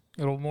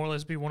 It'll more or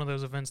less be one of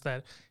those events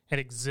that it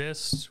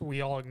exists,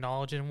 we all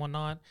acknowledge it and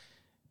whatnot,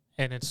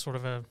 and it's sort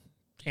of a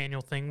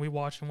annual thing we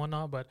watch and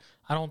whatnot, but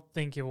I don't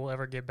think it will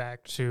ever get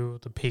back to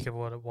the peak of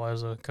what it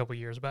was a couple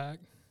years back.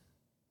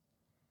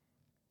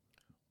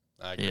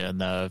 Yeah,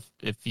 no.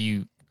 If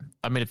you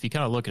kind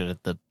of look at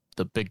it,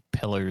 the big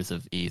pillars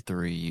of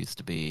E3 used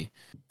to be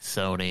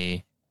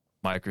Sony,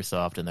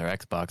 Microsoft, and their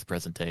Xbox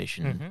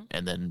presentation,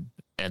 and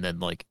then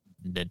like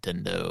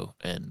Nintendo,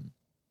 and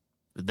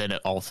then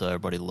it also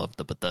everybody loved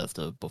the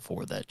Bethesda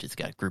before that just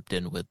got grouped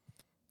in with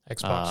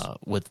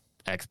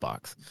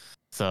Xbox.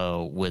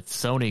 So with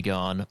Sony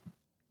gone,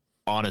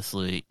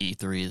 honestly,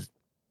 E3 has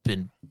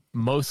been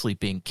mostly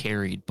being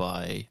carried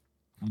by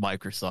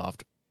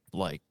Microsoft,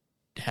 like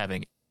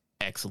having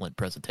excellent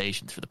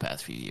presentations for the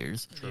past few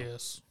years. True.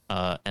 Yes.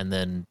 And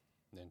then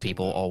Nintendo.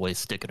 People always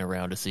sticking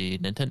around to see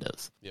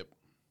Nintendo's. Yep.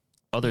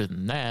 Other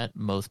than that,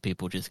 most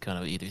people just kind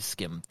of either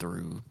skim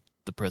through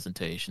the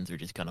presentations or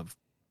just kind of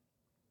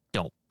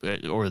don't,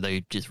 or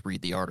they just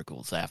read the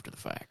articles after the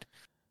fact.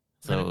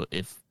 So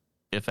if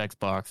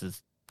Xbox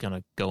is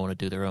gonna go on and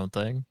do their own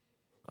thing,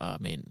 I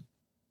mean,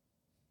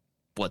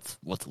 what's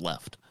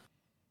left?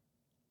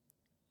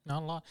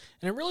 Not a lot.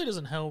 And it really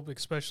doesn't help,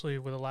 especially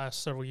with the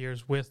last several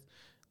years, with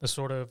the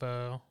sort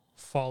of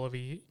fall of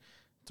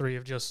E3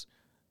 of just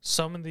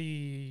some of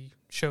the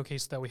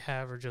showcases that we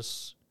have are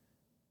just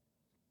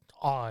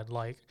odd.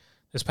 Like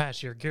this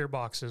past year,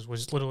 Gearboxes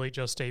was literally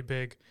just a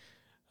big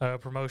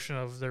promotion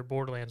of their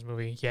Borderlands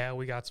movie. Yeah,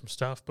 we got some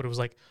stuff, but it was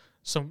like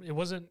it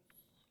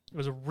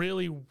was a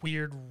really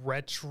weird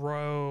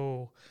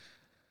retro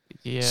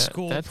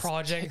school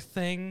project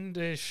thing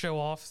to show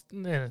off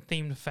in a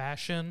themed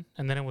fashion.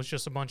 And then it was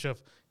just a bunch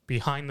of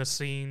behind the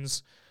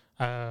scenes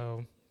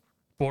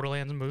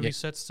Borderlands movie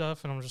set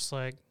stuff. And I'm just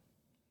like,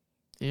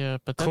 yeah,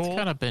 but that's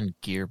kind of been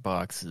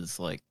Gearbox's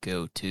like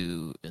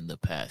go-to in the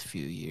past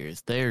few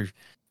years.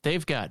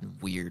 They've gotten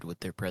weird with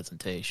their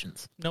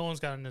presentations. No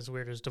one's gotten as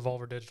weird as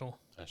Devolver Digital.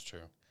 That's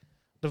true.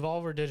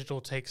 Devolver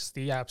Digital takes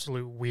the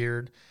absolute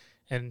weird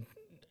and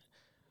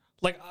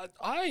like,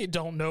 I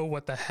don't know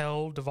what the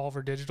hell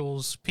Devolver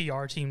Digital's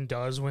PR team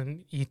does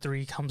when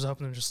E3 comes up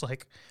and they're just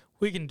like,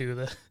 we can do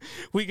this.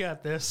 We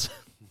got this.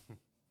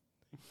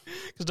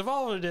 Because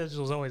Devolver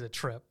Digital is always a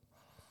trip.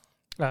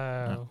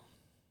 They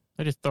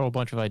just throw a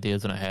bunch of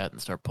ideas in a hat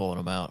and start pulling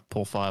them out.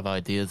 Pull 5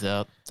 ideas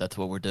out. That's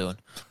what we're doing.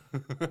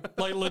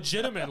 Like,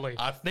 legitimately.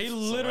 They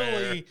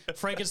literally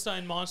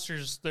Frankenstein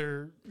monsters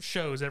their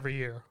shows every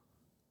year.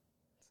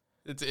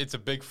 It's a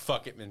big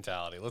fuck it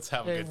mentality. Let's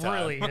have a good time.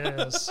 It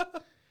really is.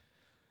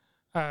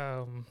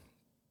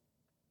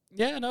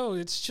 Yeah, no,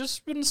 it's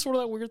just been sort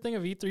of that weird thing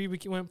of E3. We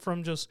went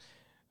from just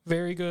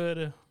very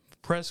good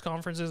press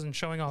conferences and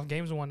showing off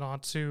games and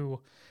whatnot to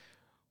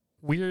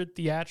weird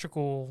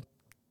theatrical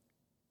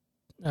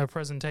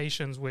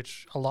presentations,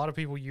 which a lot of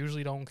people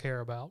usually don't care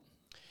about.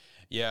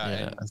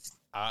 Yeah.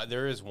 And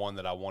there is one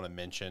that I want to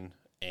mention,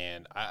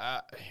 and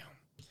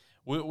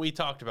we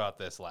talked about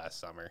this last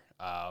summer,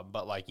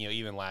 but like,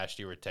 even last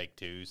year with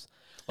Take-Two's.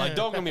 Like,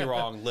 don't get me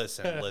wrong.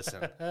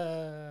 Listen.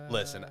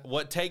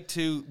 What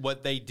Take-Two,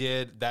 what they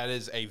did, that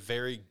is a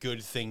very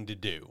good thing to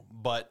do.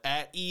 But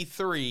at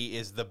E3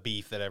 is the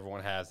beef that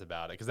everyone has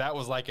about it, because that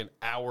was like an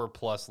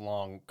hour-plus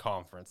long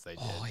conference they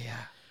did. Oh, yeah.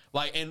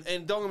 Like,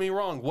 and don't get me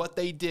wrong, what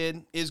they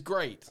did is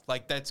great.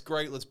 Like, that's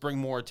great. Let's bring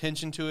more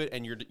attention to it,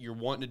 and you're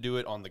wanting to do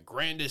it on the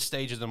grandest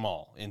stage of them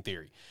all, in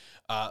theory.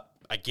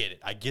 I get it.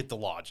 I get the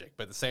logic.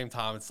 But at the same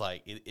time, it's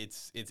like,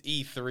 it's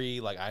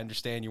E3. Like, I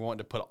understand you want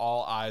to put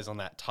all eyes on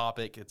that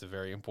topic. It's a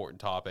very important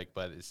topic.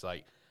 But it's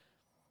like,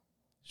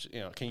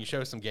 can you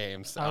show some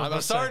games? I'm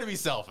sorry to be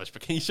selfish,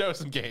 but can you show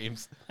some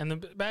games? And the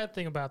bad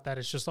thing about that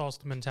is just also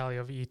the mentality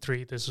of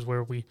E3. This is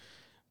where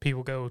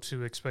people go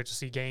to expect to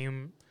see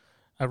game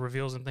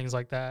reveals and things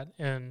like that.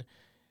 And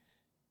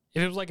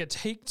if it was like a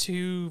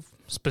Take-Two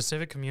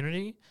specific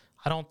community,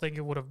 I don't think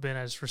it would have been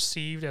as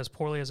received as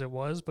poorly as it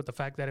was. But the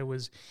fact that it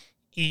was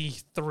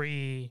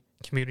E3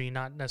 community,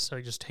 not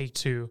necessarily just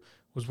Take-Two,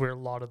 was where a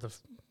lot of the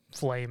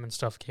flame and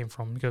stuff came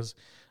from. Because,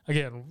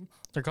 again,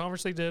 their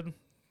conference they did,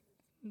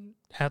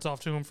 hats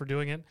off to them for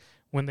doing it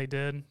when they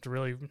did to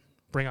really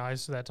bring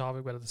eyes to that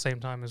topic. But at the same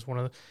time, it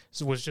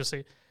was just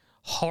a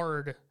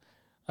hard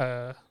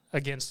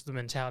against the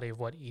mentality of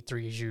what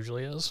E3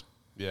 usually is.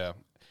 Yeah.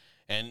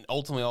 And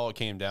ultimately, all it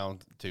came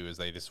down to is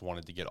they just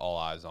wanted to get all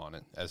eyes on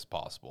it as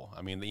possible.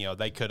 I mean,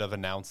 they could have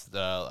announced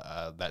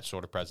that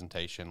sort of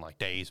presentation like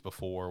days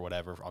before or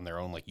whatever on their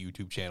own like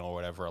YouTube channel or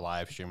whatever, a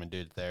live stream, and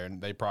did it there.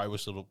 And they probably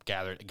was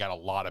got a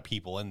lot of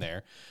people in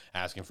there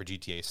asking for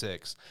GTA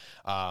 6.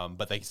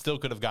 But they still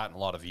could have gotten a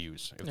lot of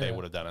views if they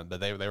would have done it. But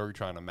they were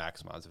trying to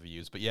maximize the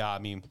views. But yeah, I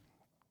mean,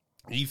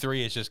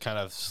 E3 is just kind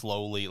of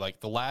slowly like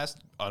the last.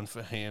 I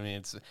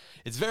mean,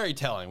 it's very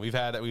telling. We've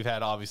had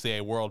obviously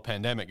a world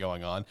pandemic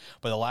going on,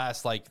 but the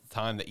last like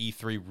time that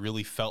E3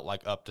 really felt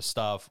like up to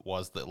stuff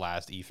was the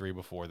last E3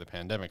 before the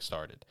pandemic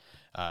started,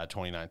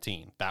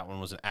 2019. That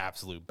one was an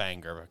absolute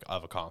banger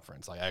of a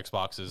conference. Like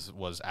Xbox's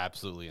was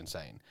absolutely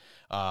insane.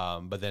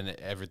 But then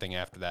everything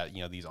after that,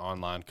 these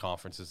online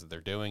conferences that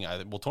they're doing.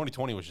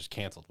 2020 was just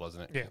canceled,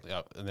 wasn't it?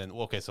 Yeah. And then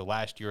so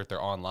last year at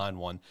their online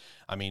one,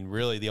 I mean,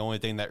 really the only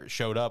thing that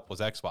showed up was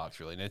Xbox.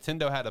 Really,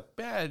 Nintendo had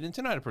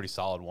a pretty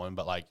solid one,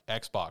 but like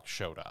Xbox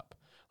showed up.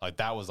 Like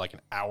that was like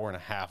an hour and a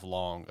half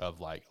long of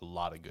like a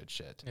lot of good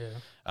shit.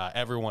 Yeah.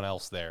 Everyone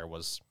else there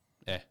was,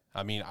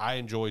 I mean, I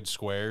enjoyed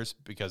Squares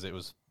because it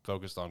was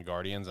focused on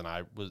Guardians, and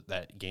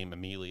that game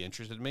immediately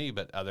interested me.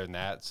 But other than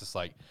that, it's just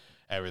like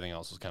everything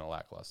else was kind of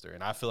lackluster.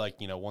 And I feel like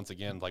once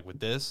again, like with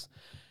this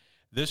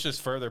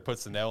just further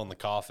puts the nail in the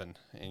coffin.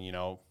 And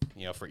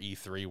for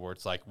E3, where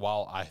it's like,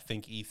 while I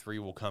think E3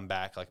 will come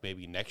back like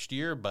maybe next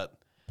year, but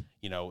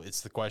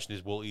it's the question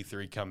is, will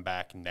E3 come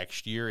back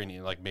next year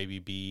and like maybe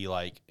be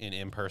like an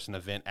in-person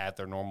event at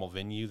their normal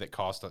venue that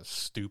costs a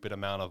stupid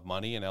amount of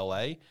money in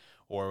LA?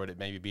 Or would it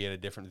maybe be at a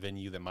different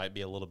venue that might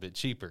be a little bit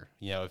cheaper?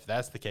 If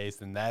that's the case,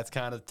 then that's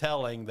kind of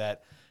telling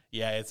that,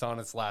 yeah, it's on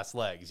its last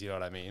legs. You know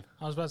what I mean?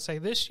 I was about to say,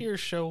 this year's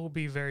show will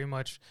be very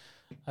much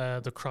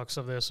the crux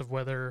of this, of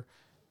whether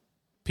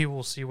people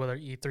will see whether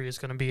E3 is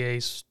going to be a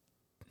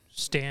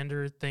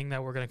standard thing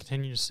that we're going to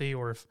continue to see,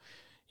 or if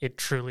it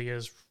truly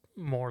is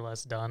more or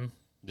less done.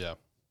 Yeah.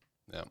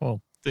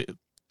 Well,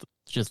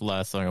 just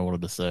last thing I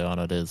wanted to say on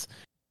it is,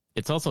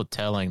 it's also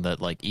telling that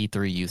like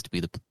E3 used to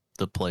be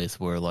the place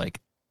where like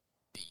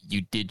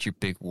you did your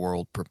big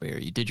world premiere.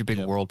 You did your big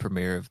world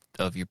premiere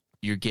of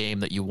your game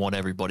that you want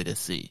everybody to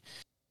see.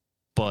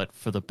 But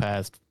for the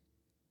past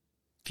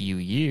few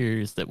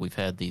years that we've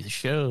had these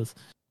shows,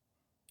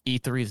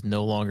 E3 has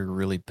no longer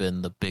really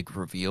been the big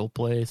reveal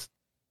place.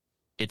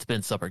 It's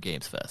been Summer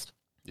Games Fest.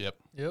 Yep.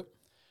 Yep.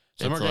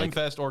 Summer Game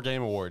Fest or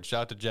Game Awards.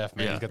 Shout out to Jeff,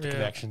 man. He's got the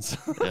connections.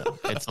 Yeah.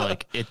 It's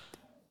like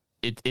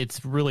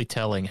it's really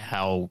telling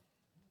how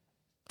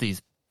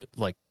these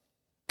like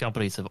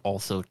companies have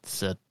also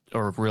said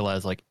or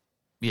realized like,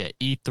 yeah,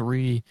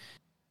 E3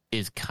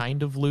 is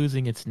kind of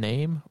losing its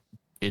name.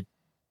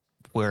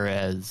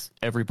 Whereas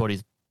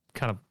everybody's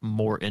kind of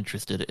more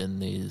interested in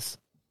these,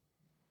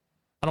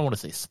 I don't want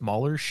to say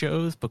smaller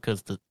shows,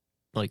 because the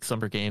like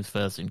Summer Games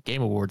Fest and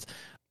Game Awards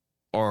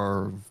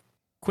are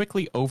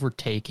quickly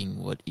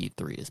overtaking what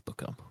E3 has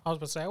become. I was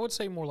about to say, I would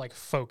say more like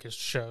focused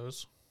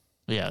shows.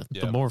 Yeah,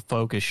 the more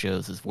focused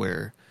shows is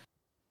where,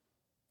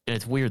 and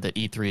it's weird that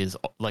E3 is,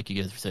 like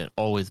you guys were saying,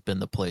 always been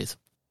the place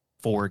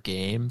for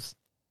games,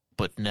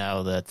 but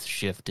now that's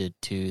shifted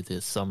to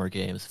the Summer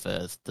Games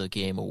Fest, the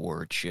Game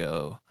Award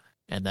show,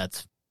 and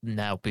that's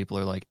now people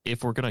are like,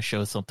 if we're going to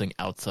show something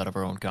outside of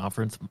our own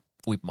conference,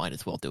 we might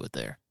as well do it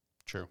there.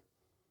 True.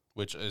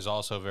 Which is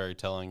also very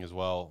telling as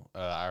well.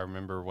 I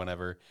remember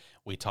whenever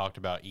we talked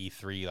about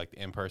E3, like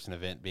the in-person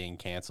event being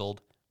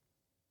canceled,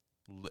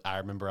 I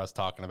remember us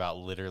talking about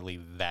literally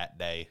that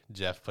day.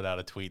 Jeff put out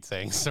a tweet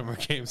saying Summer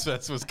Games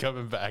Fest was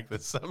coming back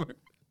this summer.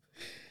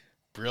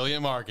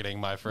 Brilliant marketing,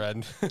 my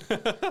friend.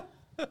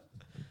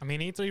 I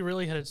mean, E3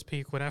 really hit its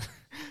peak whenever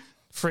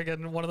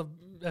friggin' one of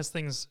the best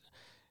things.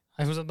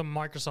 I was at the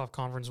Microsoft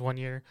conference one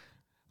year.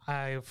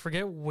 I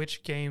forget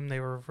which game they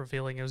were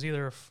revealing. It was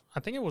either, I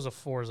think it was a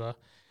Forza,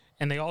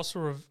 and they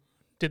also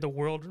did the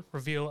world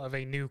reveal of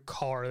a new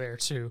car there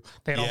too.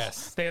 They had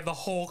they had the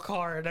whole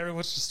car, and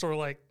everyone's just sort of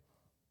like,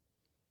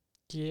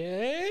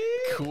 yay,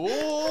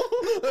 cool,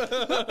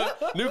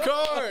 new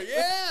car,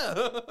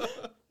 yeah.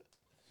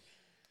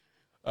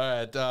 All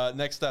right,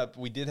 next up,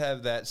 we did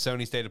have that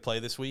Sony State of Play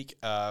this week,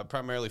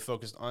 primarily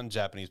focused on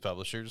Japanese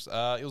publishers.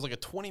 It was like a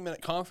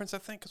 20-minute conference, I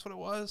think is what it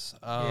was.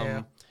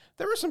 Yeah.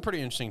 There were some pretty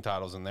interesting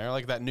titles in there,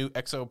 like that new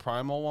Exo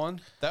Primal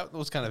one. That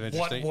was kind of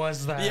interesting. What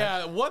was that?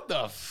 Yeah, what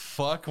the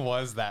fuck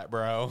was that,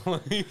 bro?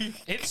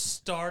 It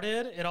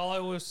started, and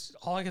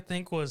all I could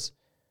think was,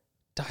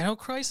 Dino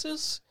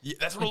Crisis? Yeah,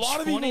 that's what a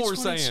lot of people were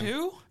saying.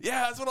 2022?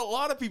 Yeah, that's what a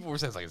lot of people were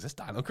saying. It's like, is this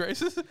Dino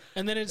Crisis?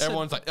 And then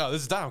everyone's like, oh,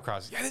 this is Dino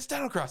Crisis. Yeah, this is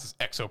Dino Crisis.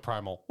 Exo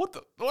Primal. What?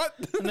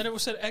 And then it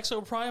was said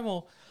Exo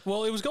Primal.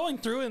 Well, it was going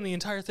through, and the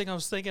entire thing I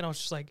was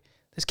just like,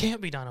 this can't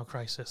be Dino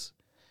Crisis.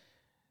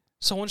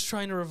 Someone's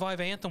trying to revive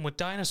Anthem with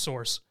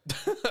dinosaurs.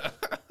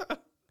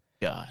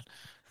 God.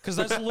 Because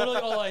that's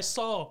literally all I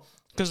saw.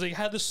 Because they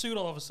had the suit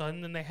all of a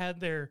sudden, and they had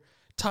their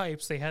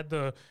types. They had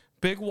the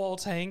big wall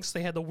tanks.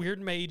 They had the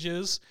weird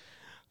mages,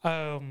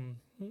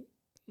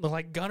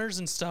 like gunners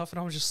and stuff. And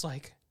I was just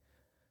like,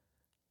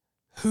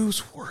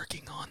 who's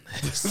working on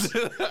this?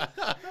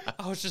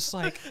 I was just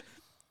like,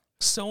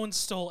 someone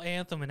stole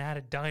Anthem and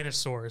added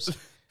dinosaurs,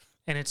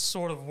 and it's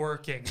sort of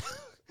working.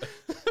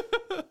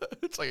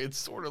 It's like it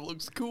sort of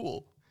looks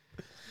cool.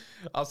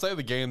 I'll say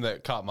the game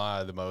that caught my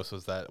eye the most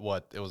was that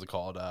what was it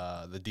called?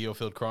 The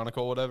Diofield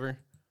Chronicle, whatever.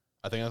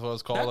 I think that's what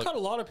it's called. That Like, caught a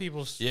lot of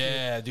people's.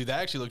 yeah, dude, that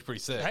actually looked pretty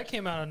sick. That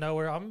came out of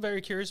nowhere. I'm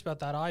very curious about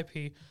that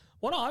IP.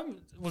 One, I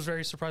was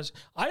very surprised.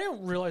 I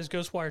didn't realize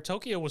Ghostwire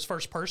Tokyo was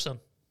first person.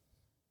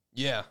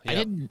 Yeah, I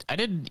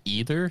didn't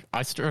either.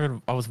 I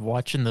was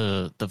watching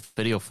the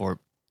video for it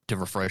to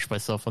refresh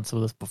myself on some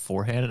of this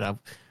beforehand, and I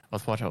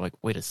was watching. I'm like,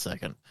 wait a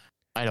second,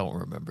 I don't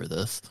remember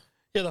this.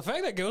 Yeah, the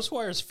fact that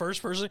Ghostwire is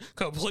first person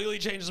completely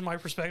changes my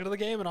perspective of the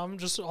game, and I'm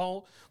just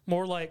all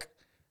more like,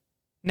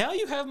 now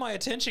you have my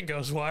attention,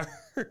 Ghostwire.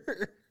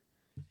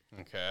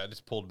 Okay, I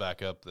just pulled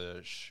back up the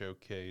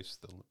showcase,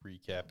 the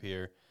recap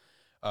here.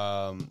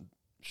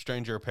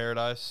 Stranger of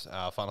Paradise,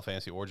 Final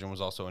Fantasy Origin was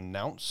also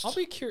announced. I'll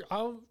be curious.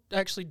 I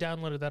actually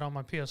downloaded that on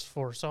my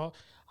PS4, so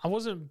I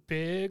wasn't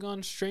big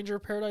on Stranger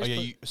of Paradise. Oh yeah,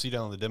 but you see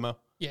down on the demo?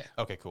 yeah.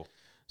 Okay, cool.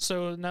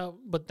 So now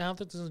that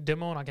there's a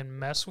demo and I can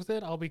mess with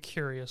it, I'll be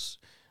curious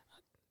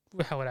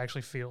how it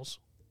actually feels.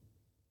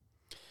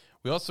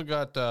 We also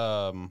got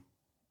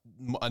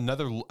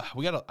another.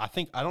 We got.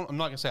 I'm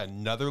not gonna say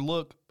another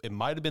look. It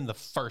might have been the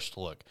first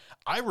look.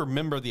 I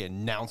remember the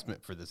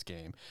announcement for this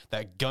game,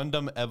 that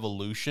Gundam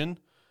Evolution,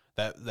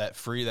 that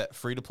free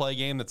to play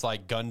game. That's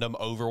like Gundam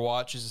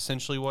Overwatch is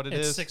essentially what it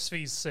is. It's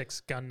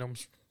 6v6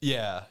 Gundams.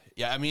 Yeah.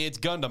 I mean, it's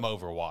Gundam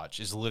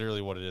Overwatch is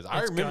literally what it is.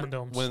 I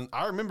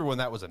remember when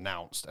that was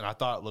announced, and I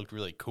thought it looked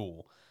really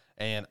cool.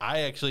 And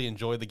I actually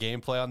enjoyed the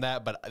gameplay on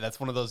that, but that's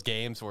one of those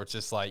games where it's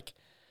just like,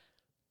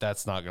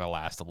 that's not going to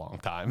last a long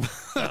time.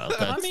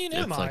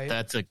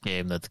 That's a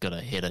game that's going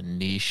to hit a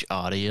niche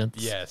audience.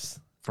 Yes.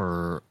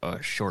 For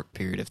a short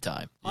period of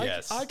time.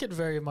 Yes. I could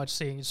very much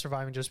see it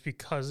surviving just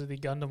because of the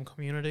Gundam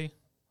community.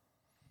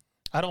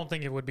 I don't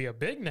think it would be a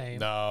big name.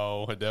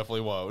 No, it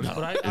definitely won't.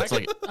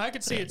 But I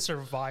could see it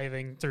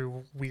surviving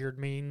through weird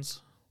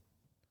means.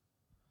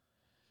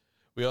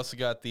 We also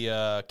got the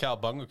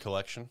Cowabunga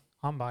collection.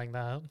 I'm buying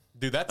that.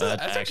 Dude, that's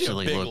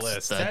actually a big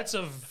list. That's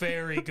a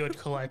very good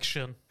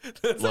collection.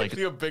 That's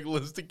actually a big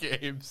list of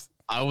games.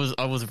 I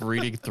was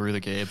reading through the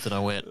games and I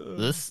went,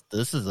 this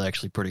is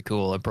actually pretty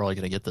cool. I'm probably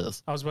gonna get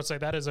this. I was about to say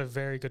that is a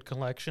very good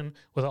collection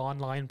with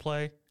online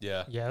play.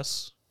 Yeah.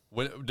 Yes.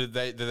 When, did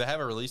they have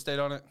a release date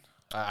on it?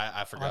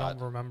 I forgot. I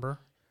don't remember.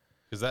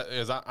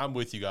 Because I'm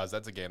with you guys.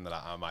 That's a game that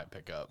I might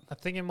pick up. I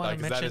think it might have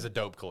mentioned that is a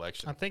dope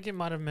collection. I think it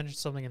might have mentioned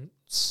something in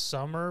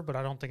summer, but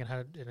I don't think it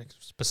had a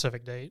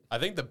specific date. I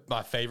think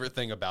my favorite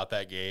thing about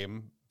that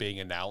game being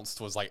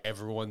announced was like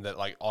everyone that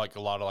like a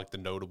lot of like the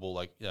notable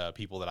like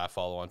people that I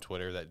follow on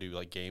Twitter that do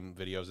like game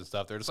videos and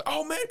stuff. They're just like,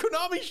 oh man,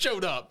 Konami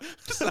showed up.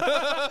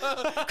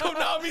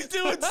 Konami's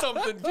doing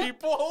something,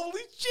 people.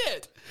 Holy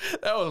shit!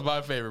 That was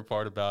my favorite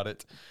part about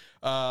it.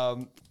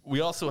 We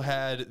also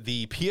had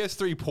the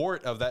PS3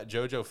 port of that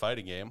JoJo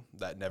fighting game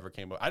that never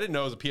came up. I didn't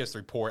know it was a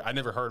PS3 port. I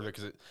never heard of it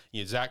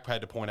because Zach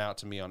had to point out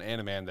to me on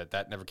Animan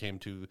that never came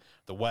to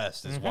the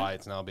West. Is why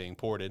it's now being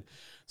ported.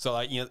 So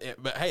like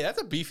but hey,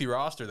 that's a beefy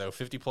roster though.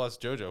 50+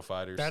 JoJo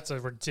fighters. That's a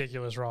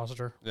ridiculous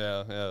roster.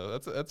 Yeah.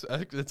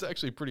 That's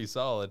actually pretty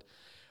solid.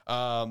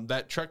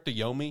 That Trek to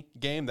Yomi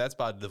game, that's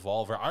by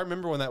Devolver. I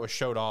remember when that was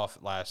showed off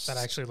last. That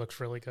actually looks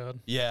really good.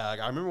 Yeah,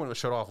 I remember when it was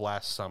showed off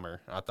last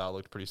summer. I thought it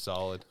looked pretty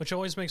solid. Which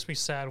always makes me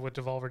sad with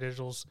Devolver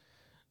Digital's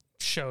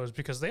shows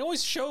because they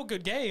always show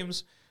good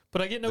games,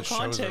 but I get no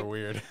context. Shows are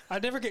weird. I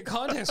never get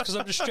context because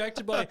I'm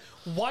distracted by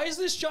why is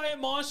this giant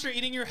monster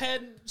eating your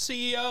head,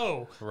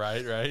 CEO?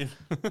 Right.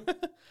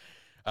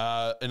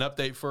 An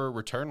update for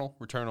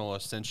Returnal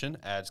Ascension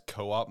adds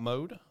co-op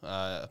mode,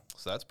 so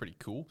that's pretty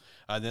cool.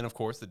 Then of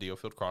course the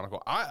Diofield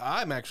Chronicle.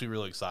 I'm actually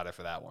really excited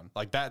for that one.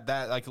 Like that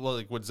like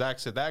what Zach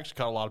said, that actually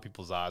caught a lot of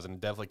people's eyes, and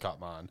it definitely caught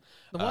mine.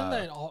 The one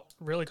that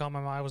really caught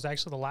my mind was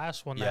actually the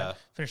last one that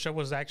finished up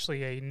was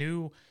actually a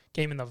new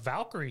game in the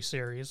Valkyrie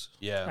series.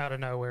 Yeah, out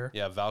of nowhere.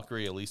 Yeah,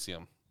 Valkyrie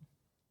Elysium.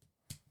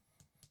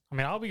 I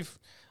mean,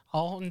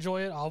 I'll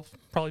enjoy it. I'll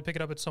probably pick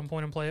it up at some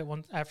point and play it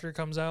after it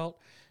comes out.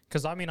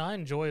 Because, I mean, I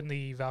enjoyed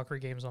the Valkyrie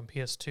games on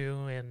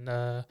PS2, and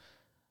I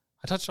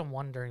touched on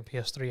one during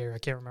PS3 era. I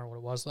can't remember what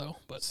it was, though.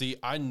 But see,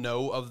 I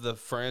know of the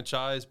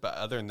franchise, but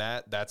other than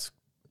that, that's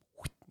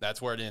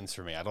where it ends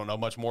for me. I don't know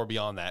much more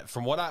beyond that.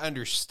 From what I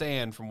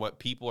understand, from what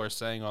people are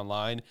saying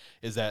online,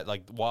 is that,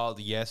 like, while,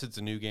 yes, it's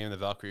a new game in the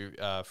Valkyrie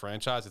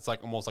franchise, it's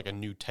like almost like a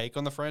new take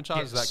on the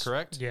franchise. Yes. Is that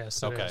correct?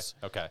 Yes, it is.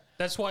 Okay.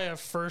 That's why at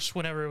first,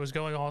 whenever it was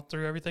going all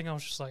through everything, I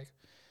was just like,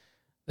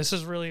 this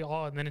is really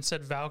odd. And then it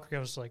said Valkyrie.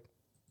 I was like,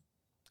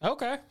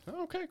 okay,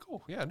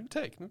 cool. Yeah, new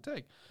take.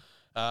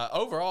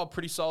 Overall,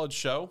 pretty solid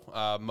show.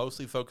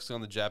 Mostly focusing on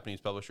the Japanese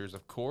publishers,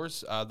 of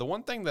course. The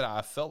one thing that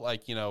I felt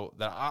like, that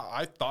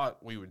I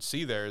thought we would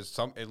see there is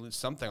at least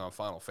something on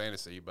Final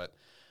Fantasy, but,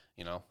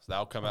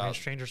 that'll come out.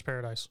 Stranger's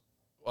Paradise.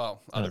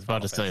 Well, I was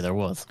about to say there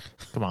was.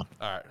 Come on.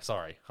 All right,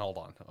 sorry. Hold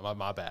on.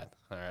 My bad.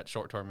 All right,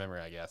 short-term memory,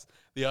 I guess.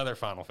 The other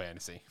Final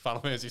Fantasy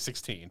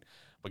 16.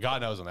 But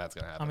God knows when that's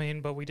going to happen. I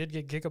mean, but we did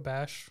get Giga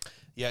Bash.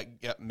 Yeah,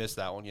 missed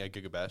that one. Yeah,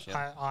 Giga Bash.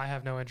 Yeah. I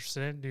have no interest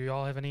in it. Do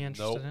y'all have any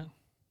interest Nope. in it?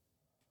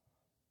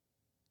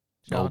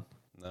 John?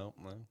 No.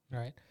 All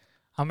right.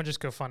 I'm going to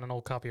just go find an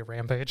old copy of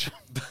Rampage.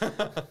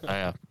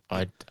 I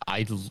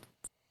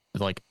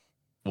like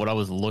when I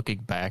was looking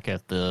back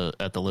at the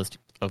list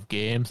of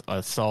games,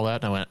 I saw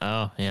that and I went,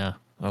 oh yeah,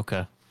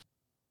 okay.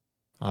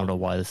 I don't know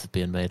why this is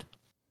being made.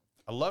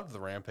 I loved the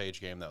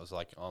Rampage game that was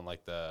like on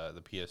like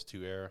the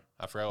PS2 era.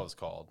 I forgot what it was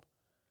called.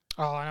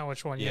 Oh, I know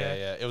which one.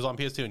 Yeah. It was on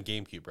PS2 and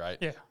GameCube, right?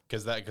 Yeah.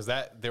 Because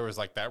that there was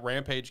like that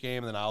Rampage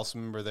game, and then I also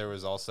remember there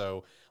was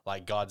also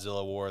like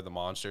Godzilla War of the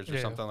Monsters or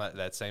something like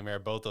that same era.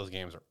 Both those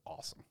games are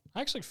awesome.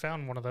 I actually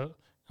found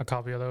a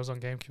copy of those on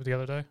GameCube the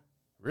other day.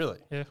 Really?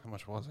 Yeah. How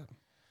much was it?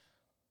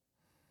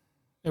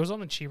 It was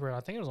on the cheaper. I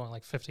think it was only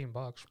like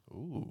 $15.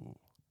 Ooh.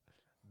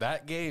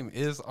 That game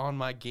is on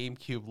my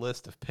GameCube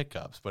list of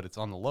pickups, but it's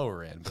on the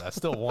lower end. But I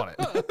still want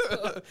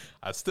it.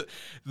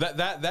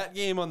 That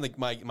game on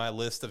my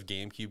list of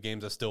GameCube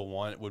games I still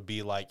want would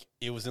be like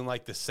it was in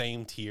like the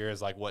same tier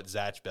as like what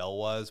Zatch Bell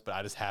was, but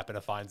I just happened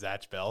to find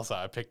Zatch Bell, so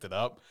I picked it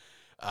up.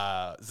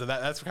 So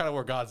that's kind of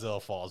where Godzilla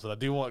falls. But I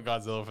do want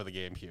Godzilla for the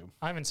GameCube.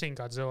 I haven't seen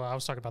Godzilla. I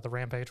was talking about the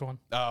Rampage one.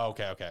 Oh,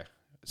 okay.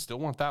 Still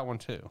want that one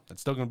too. It's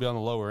still going to be on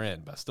the lower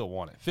end, but I still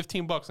want it.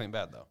 $15 ain't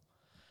bad though.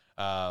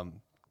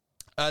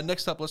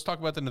 Next up, let's talk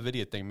about the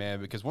NVIDIA thing, man,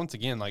 because once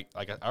again, like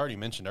I already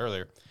mentioned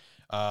earlier,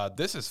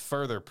 this is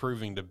further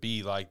proving to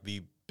be like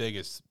the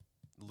biggest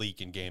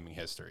leak in gaming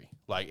history.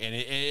 Like, and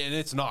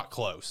it's not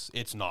close.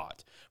 It's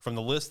not. From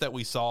the list that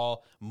we saw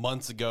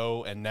months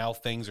ago, and now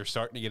things are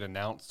starting to get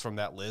announced from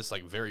that list,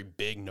 like very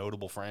big,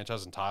 notable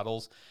franchise and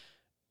titles.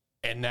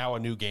 And now a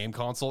new game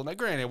console. Now,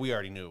 granted, we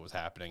already knew it was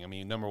happening. I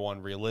mean, number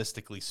one,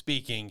 realistically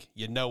speaking,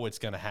 you know it's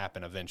going to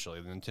happen eventually.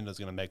 Nintendo's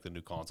going to make the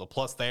new console.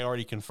 Plus, they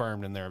already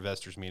confirmed in their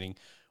investors meeting,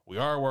 we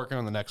are working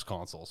on the next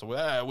console. So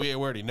we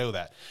already know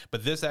that.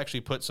 But this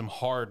actually put some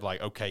hard,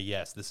 like, okay,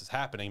 yes, this is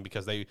happening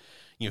because they,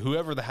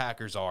 whoever the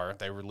hackers are,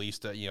 they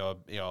released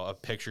a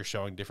picture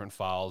showing different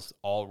files,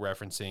 all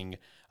referencing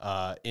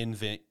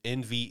NVM2.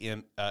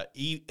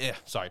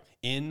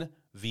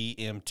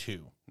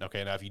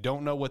 Okay, now if you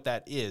don't know what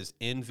that is,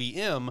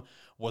 NVM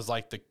was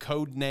like the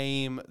code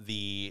name,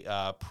 the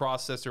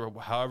processor,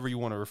 however you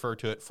want to refer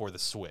to it, for the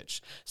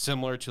Switch.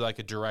 Similar to like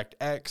a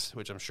DirectX,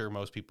 which I'm sure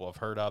most people have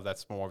heard of.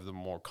 That's more of the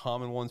more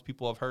common ones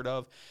people have heard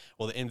of.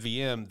 Well, the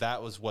NVM,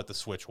 that was what the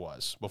Switch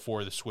was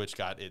before the Switch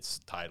got its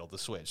title, the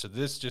Switch. So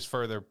this just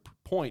further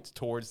points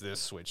towards this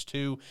Switch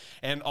 2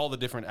 and all the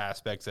different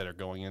aspects that are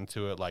going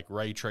into it, like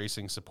ray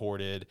tracing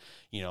supported,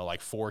 like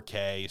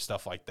 4K,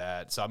 stuff like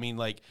that. So, I mean,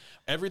 like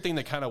everything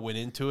that kind of went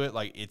into it,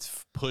 like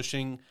it's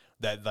pushing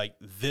that, like,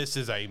 this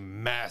is a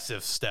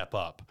massive step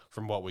up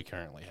from what we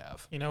currently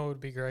have. You know what would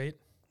be great?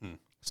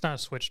 It's not a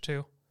Switch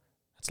 2.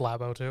 It's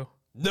Labo 2.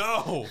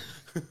 No!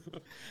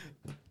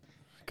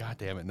 God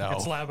damn it, no.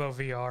 It's Labo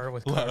VR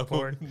with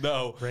cardboard.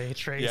 No. Ray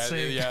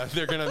tracing. Yeah,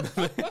 they're going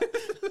to...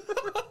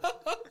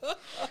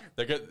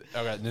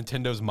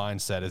 Nintendo's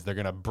mindset is they're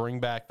going to bring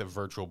back the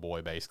Virtual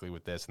Boy basically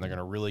with this, and they're going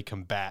to really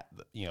combat,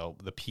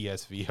 the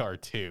PSVR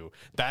 2.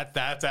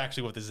 That's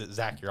actually what this is.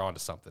 Zach, you're onto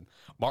something.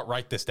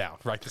 Write this down.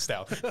 But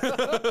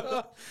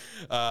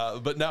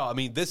no, I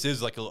mean, this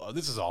is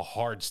a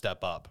hard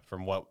step up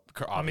from what.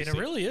 I mean, it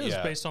really is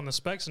based on the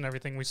specs and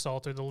everything we saw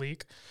through the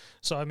leak.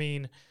 So, I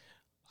mean,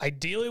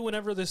 ideally,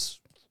 whenever this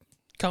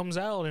comes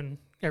out and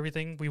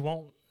everything, we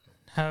won't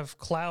have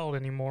cloud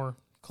anymore.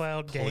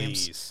 Cloud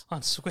games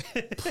on Switch.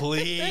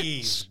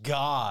 Please,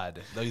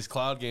 God. These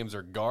cloud games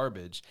are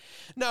garbage.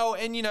 No,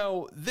 and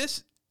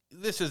this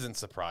isn't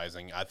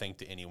surprising, I think,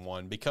 to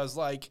anyone, because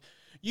like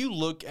you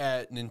look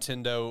at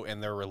Nintendo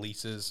and their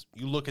releases,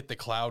 you look at the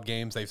cloud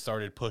games they've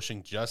started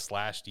pushing just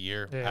last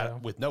year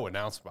with no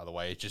announcement, by the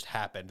way. It just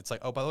happened. It's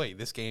like, oh, by the way,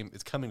 this game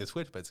is coming to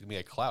Switch, but it's going to be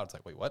a cloud. It's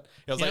like, wait, what?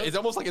 It's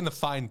almost like in the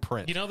fine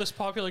print. This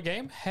popular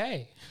game?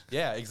 Hey.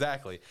 Yeah,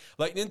 exactly.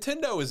 Like,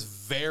 Nintendo is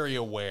very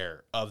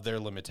aware of their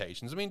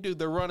limitations. I mean, dude,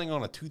 they're running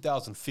on a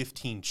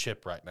 2015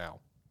 chip right now.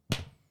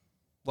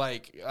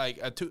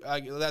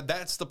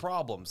 That's the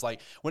problems.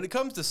 Like when it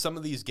comes to some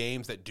of these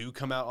games that do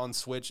come out on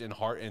Switch in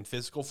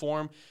physical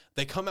form,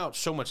 they come out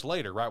so much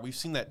later, right? We've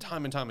seen that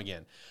time and time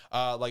again.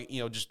 I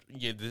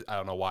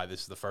don't know why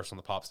this is the first one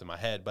that pops in my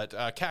head, but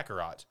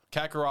Kakarot.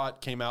 Kakarot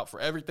came out for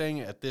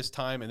everything at this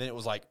time, and then it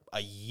was like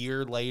a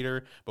year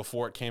later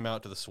before it came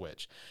out to the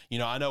Switch.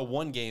 I know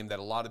one game that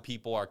a lot of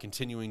people are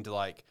continuing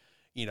to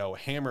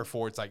hammer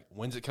for. It's like,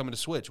 when's it coming to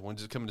Switch?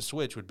 When's it coming to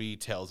Switch? Would be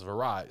Tales of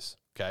Arise.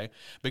 Okay,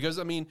 because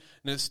I mean,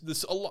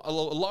 a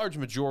large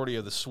majority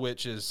of the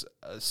Switch's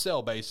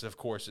sale base, of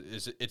course,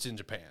 it's in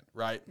Japan,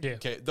 right? Yeah.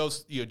 Okay,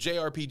 those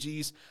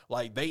JRPGs,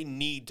 like they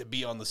need to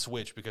be on the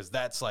Switch because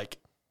that's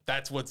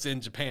That's what's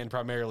in Japan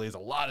primarily, is a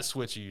lot of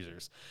Switch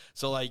users.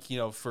 So like,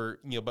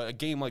 but a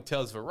game like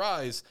Tales of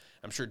Arise,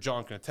 I'm sure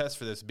John can attest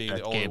for this, being That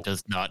the older game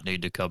does not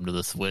need to come to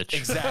the Switch.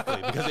 Exactly,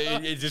 because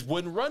it just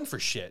wouldn't run for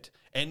shit.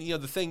 And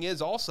the thing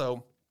is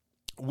also,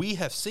 we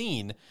have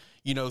seen,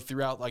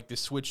 throughout like the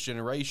Switch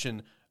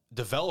generation,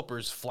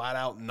 developers flat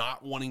out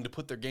not wanting to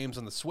put their games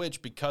on the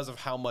Switch because of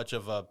how much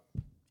of a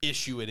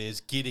issue it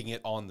is getting it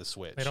on the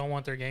Switch. They don't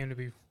want their game to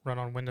be run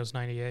on Windows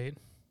 98.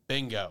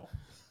 Bingo.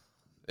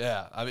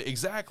 Yeah, I mean,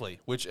 exactly.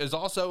 Which is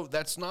also,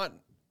 Zach's not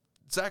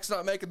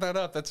making that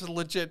up. That's a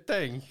legit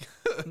thing.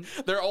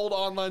 Their old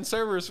online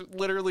servers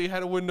literally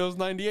had a Windows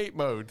 98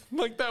 mode.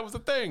 Like, that was a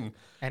thing.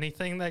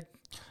 Anything that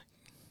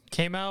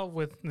came out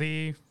with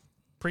the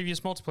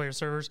previous multiplayer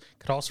servers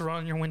could also run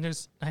on your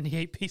Windows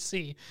 98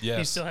 PC. Yes.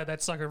 You still had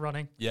that sucker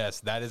running. Yes,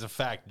 that is a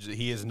fact.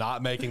 He is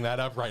not making that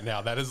up right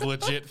now. That is a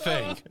legit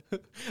thing.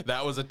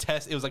 That was a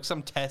test. It was like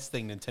some test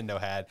thing Nintendo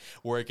had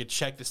where it could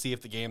check to see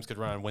if the games could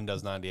run on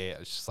Windows 98.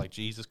 It's just like,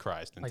 Jesus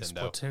Christ,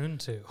 Nintendo. Like Splatoon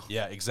 2.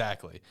 Yeah,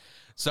 exactly.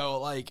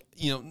 So, like,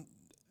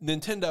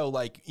 Nintendo,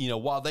 like,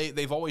 while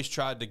they've always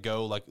tried to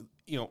go, like,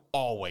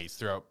 always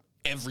throughout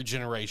every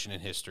generation in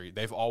history,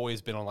 they've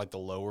always been on like the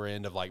lower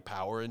end of like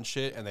power and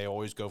shit, and they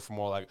always go for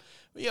more like,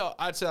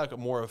 I'd say like a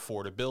more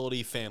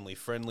affordability, family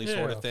friendly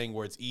sort of thing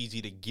where it's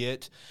easy to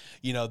get.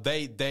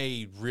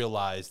 They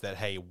realize that,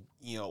 hey,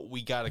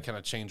 we got to kind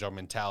of change our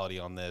mentality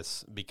on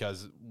this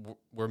because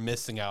we're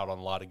missing out on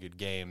a lot of good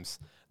games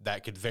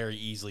that could very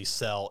easily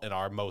sell in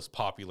our most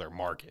popular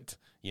market,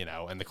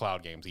 and the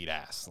cloud games eat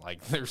ass.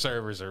 Like, their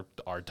servers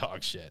are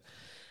dog shit.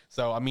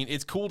 So, I mean,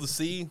 it's cool to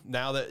see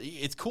now that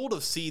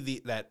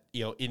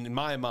in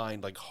my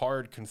mind, like,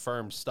 hard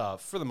confirmed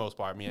stuff for the most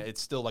part. I mean,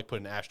 it's still like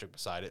putting an asterisk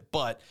beside it,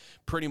 but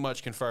pretty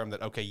much confirmed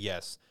that, okay,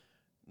 yes,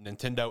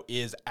 Nintendo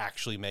is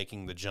actually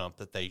making the jump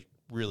that they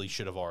really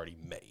should have already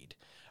made.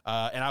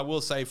 And I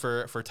will say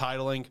for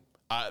titling,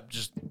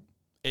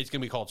 it's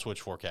gonna be called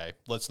Switch 4K.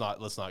 Let's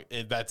not.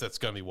 That's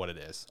gonna be what it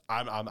is.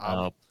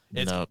 No,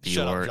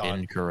 you are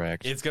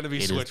incorrect. It's gonna be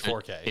Switch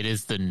 4K. It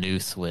is the new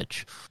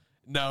Switch.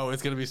 No,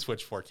 it's going to be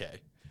Switch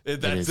 4K.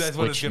 That's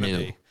what it's going to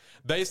be.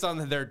 Based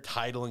on their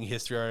titling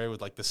history already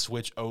with like the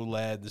Switch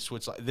OLED, the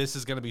Switch, this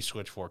is going to be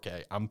Switch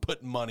 4K. I'm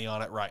putting money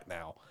on it right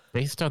now.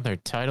 Based on their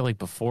titling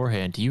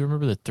beforehand, do you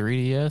remember the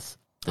 3DS?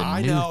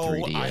 I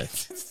know.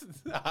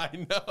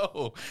 I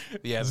know.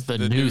 Yes, the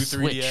new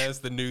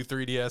 3DS, the new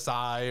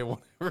 3DSi,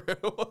 whatever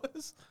it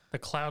was. The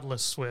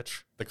cloudless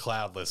Switch. The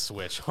cloudless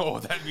Switch. Oh,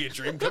 that'd be a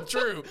dream come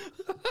true.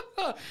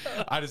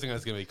 I just think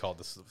it's going to be called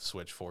the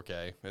Switch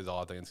 4K is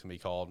all I think it's going to be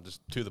called,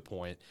 just to the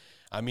point.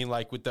 I mean,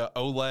 like with the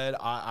OLED,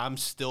 I'm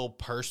still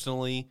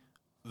personally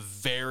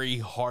very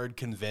hard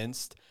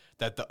convinced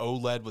that the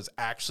OLED was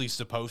actually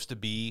supposed to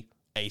be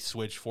a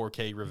Switch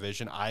 4K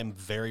revision. I'm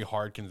very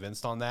hard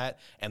convinced on that,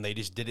 and they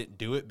just didn't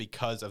do it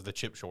because of the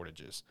chip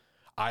shortages.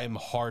 I am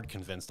hard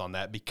convinced on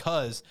that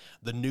because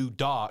the new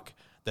dock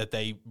that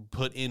they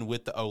put in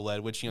with the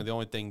OLED, which, the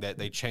only thing that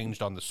they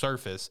changed on the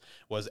surface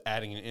was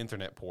adding an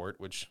Ethernet port,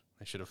 which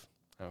they should have.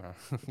 All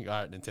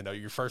right, Nintendo,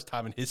 your first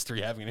time in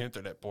history having an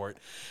Ethernet port.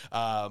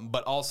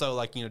 But also,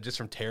 like, just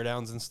from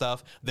teardowns and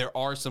stuff, there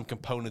are some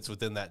components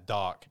within that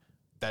dock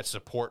that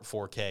support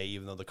 4K,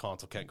 even though the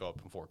console can't go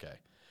up in 4K.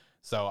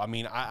 So, I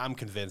mean, I'm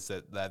convinced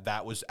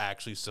that was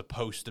actually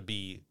supposed to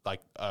be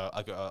like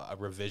a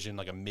revision,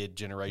 like a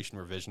mid-generation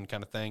revision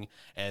kind of thing,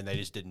 and they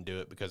just didn't do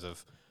it because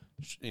of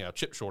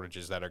chip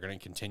shortages that are going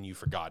to continue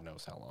for God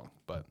knows how long.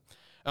 But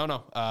I don't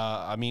know.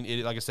 I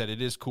mean, like I said,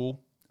 it is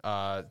cool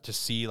to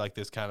see like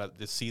this to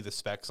see the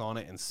specs on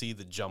it and see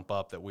the jump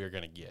up that we're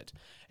going to get.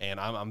 And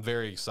I'm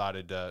very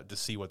excited to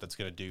see what that's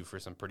going to do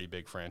for some pretty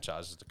big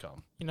franchises to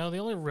come. The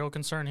only real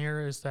concern here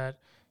is that,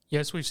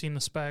 yes, we've seen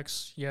the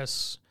specs.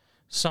 Yes,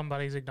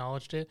 somebody's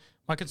acknowledged it.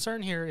 My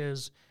concern here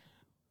is,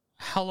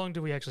 how long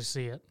do we actually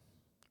see it?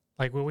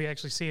 Like, will we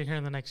actually see it here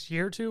in the next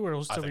year or two, or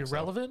will it still be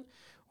relevant?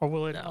 Or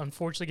will it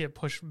unfortunately get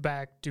pushed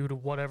back due to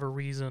whatever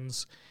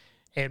reasons,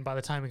 and by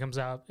the time it comes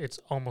out, it's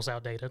almost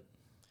outdated?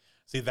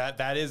 See,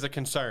 that is a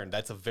concern.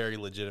 That's a very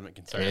legitimate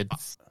concern.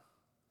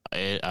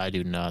 I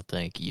do not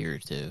think year or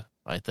two.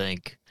 I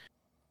think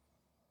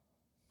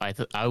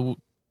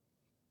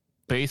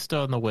based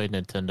on the way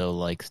Nintendo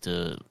likes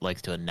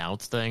to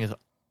announce things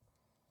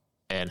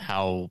and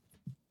how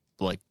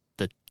like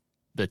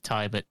the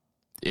time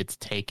it's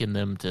taken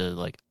them to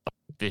like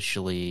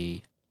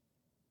officially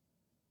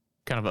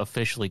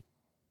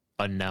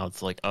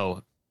announce like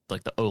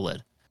the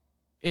OLED.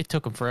 It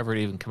took them forever to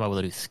even come out with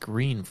a new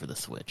screen for the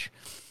Switch.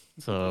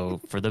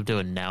 So for them to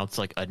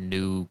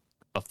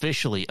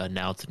officially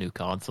announce a new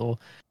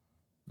console,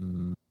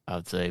 I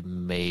would say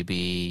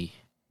maybe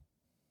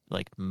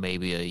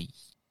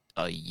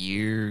a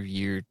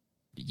year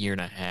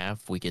and a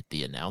half, we get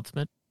the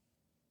announcement,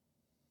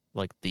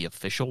 like the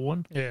official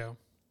one. Yeah.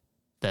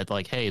 That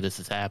like, hey, this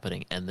is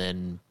happening, and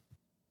then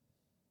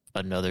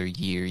another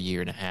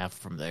year and a half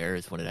from there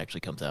is when it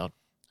actually comes out.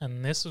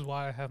 And this is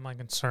why I have my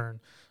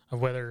concern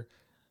of whether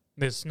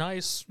this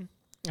nice,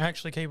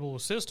 actually capable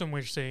system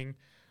we're seeing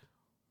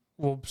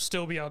will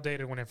still be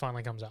outdated when it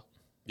finally comes out.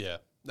 Yeah,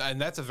 and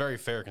that's a very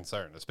fair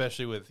concern,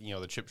 especially with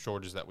the chip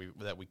shortages that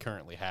we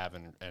currently have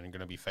and going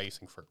to be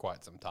facing for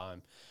quite some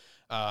time.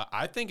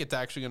 I think it's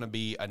actually going to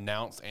be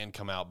announced and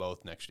come out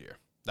both next year.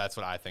 That's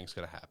what I think is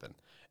going to happen,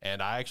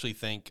 and I actually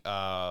think Breath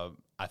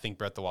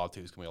of the Wild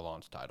 2 is going to be a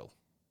launch title.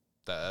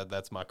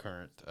 That's my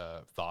current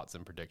thoughts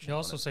and predictions. You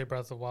also say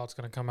Breath of the Wild is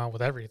going to come out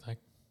with everything.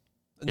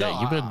 Yeah,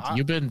 No,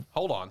 you've been.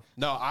 Hold on.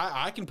 No,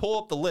 I can pull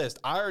up the list.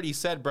 I already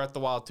said Breath of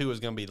the Wild 2 is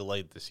going to be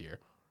delayed this year.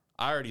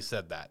 I already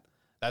said that.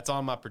 That's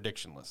on my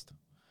prediction list.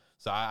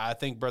 So I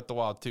think Breath of the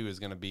Wild 2 is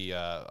going to be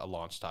a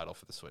launch title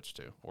for the Switch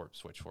 2 or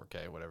Switch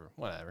 4K,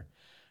 whatever.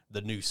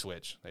 The new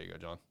Switch. There you go,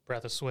 John.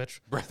 Breath of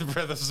Switch. Breath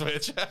of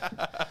Switch.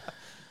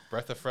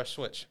 Breath of Fresh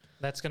Switch.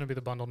 That's going to be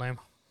the bundle name.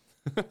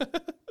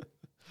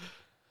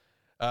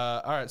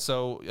 All right,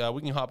 so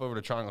we can hop over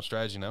to Triangle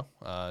Strategy now.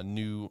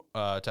 New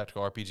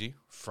tactical RPG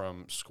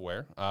from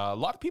Square. A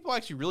lot of people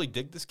actually really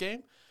dig this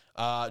game.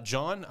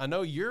 John, I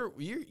know you're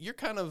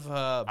kind of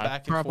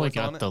back and forth on it. Probably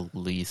got the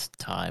least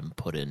time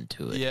put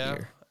into it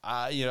here.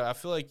 I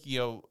feel like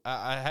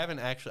I haven't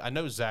actually. I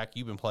know Zach,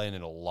 you've been playing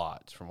it a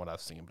lot from what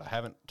I've seen, but I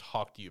haven't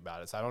talked to you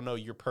about it, so I don't know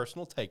your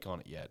personal take on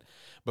it yet.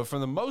 But for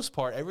the most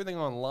part, everything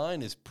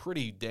online is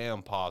pretty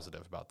damn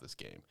positive about this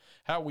game.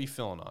 How are we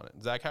feeling on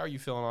it, Zach? How are you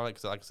feeling on it?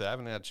 Because like I said, I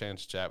haven't had a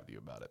chance to chat with you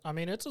about it. I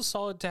mean, it's a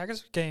solid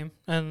tactics game,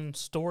 and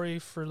story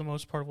for the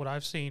most part, what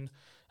I've seen,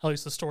 at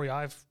least the story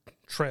I've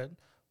tread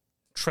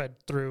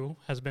through,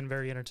 has been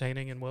very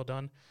entertaining and well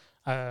done.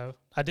 I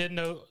did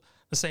note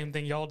the same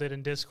thing y'all did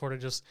in Discord. It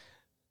just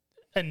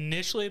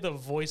initially the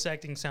voice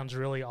acting sounds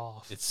really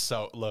off. It's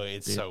so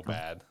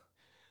bad.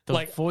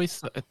 The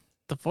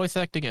voice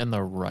acting and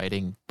the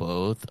writing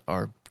both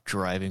are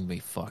driving me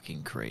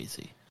fucking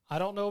crazy. I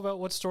don't know about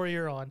what story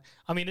you're on.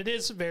 I mean, it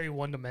is very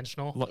one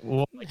dimensional.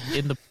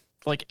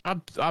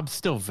 I'm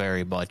still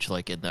very much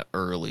like in the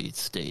early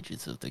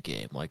stages of the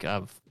game. Like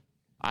I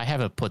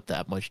haven't put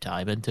that much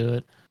time into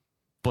it,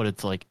 but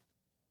it's like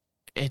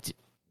I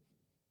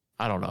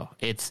don't know.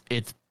 It's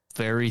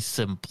very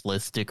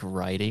simplistic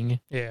writing,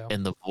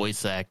 and the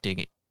voice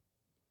acting.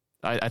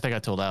 I think I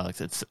told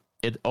Alex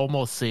it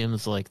almost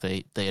seems like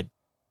they had,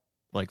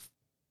 like,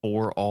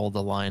 for all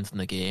the lines in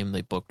the game,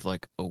 they booked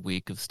like a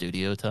week of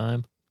studio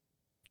time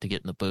to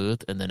get in the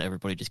booth, and then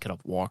everybody just kind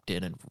of walked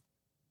in and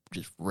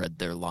just read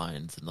their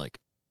lines, and like,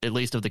 at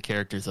least of the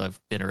characters I've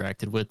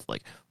interacted with,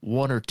 like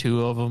one or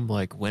two of them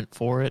like went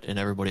for it, and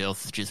everybody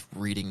else is just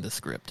reading the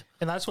script.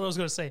 And that's what I was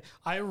going to say.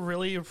 I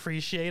really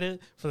appreciate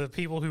it for the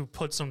people who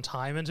put some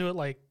time into it,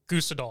 like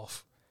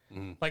Gustadolf,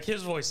 like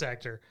his voice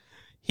actor.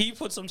 He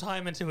put some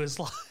time into his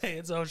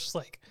lines. So I was just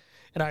like,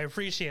 and I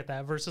appreciate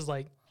that versus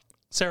like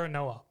Sarah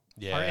Noah,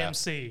 our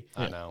MC.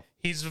 I know.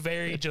 He's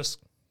very just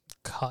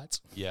cut.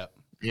 Yep.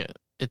 Yeah.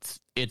 It's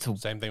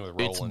same thing with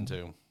Roland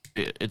too.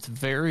 It's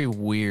very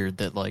weird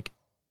that like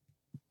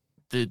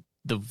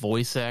the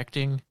voice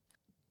acting,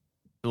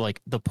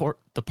 like the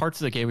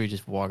parts of the game where you're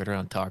just walking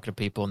around talking to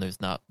people and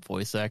there's not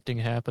voice acting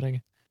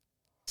happening,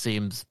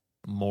 seems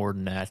more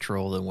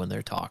natural than when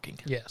they're talking.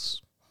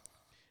 Yes.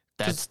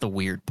 That's the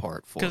weird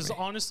part for me. Because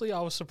honestly,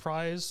 I was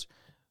surprised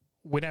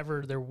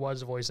whenever there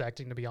was voice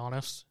acting, to be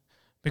honest,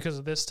 because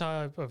of this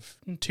type of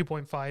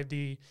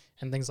 2.5D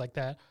and things like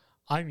that.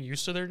 I'm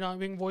used to there not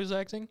being voice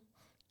acting.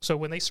 So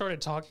when they started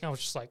talking, I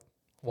was just like,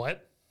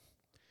 what?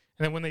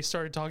 And then when they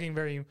started talking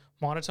very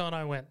monotone,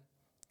 I went,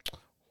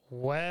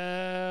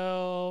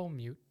 well,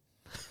 mute.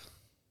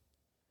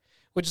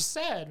 Which is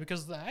sad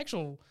because the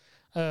actual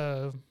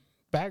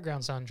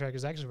background soundtrack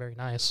is actually very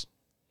nice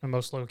in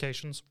most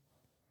locations.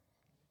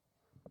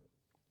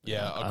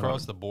 Yeah,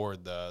 across the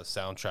board, the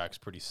soundtrack's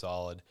pretty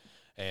solid.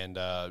 And,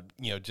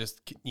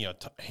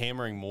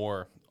 hammering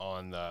more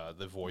on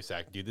the voice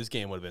act. Dude, this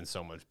game would have been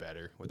so much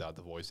better without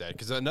the voice act.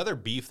 Because another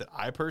beef that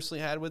I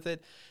personally had with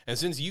it, and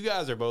since you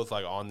guys are both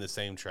like on the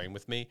same train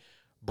with me,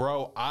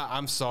 bro,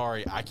 I'm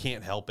sorry, I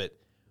can't help it.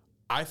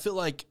 I feel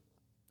like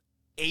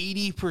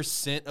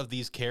 80% of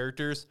these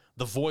characters,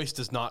 the voice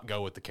does not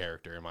go with the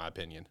character, in my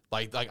opinion.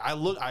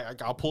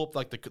 I'll pull up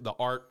like the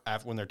art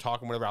after when they're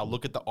talking, whatever. I'll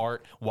look at the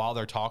art while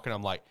they're talking.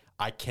 I'm like,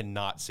 I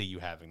cannot see you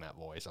having that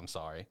voice. I'm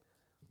sorry.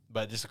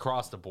 But just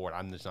across the board,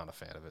 I'm just not a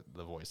fan of it,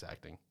 the voice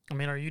acting. I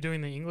mean, are you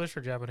doing the English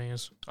or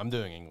Japanese? I'm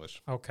doing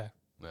English. Okay.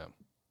 Yeah.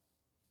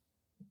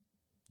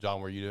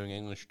 John, were you doing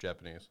English or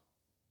Japanese?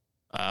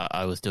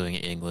 I was doing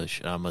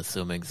English. I'm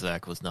assuming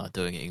Zach was not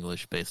doing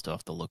English based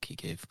off the look he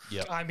gave.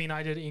 Yep. I mean,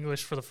 I did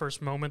English for the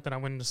first moment, then I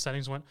went into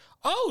settings and went,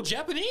 oh,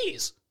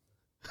 Japanese!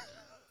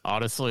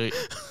 Honestly,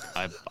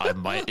 I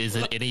might... Is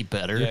it any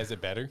better? Yeah, is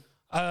it better?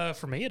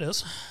 For me, it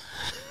is.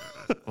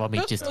 Well, I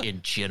mean, just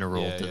in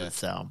general, does it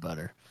sound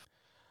better?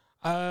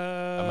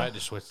 I might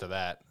just switch to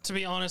that. To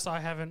be honest,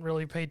 I haven't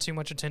really paid too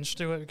much attention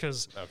to it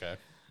because... Okay.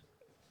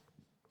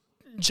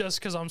 Just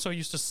because I'm so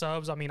used to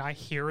subs, I mean, I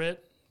hear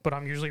it, but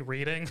I'm usually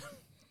reading.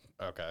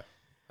 Okay.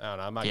 I don't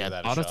know. I might give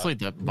that a honestly,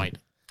 shot.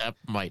 that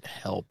might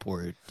help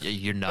where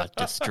you're not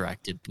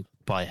distracted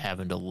by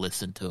having to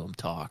listen to him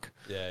talk.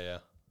 Yeah.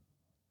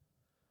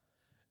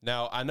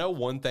 Now, I know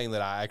one thing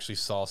that I actually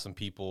saw some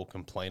people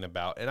complain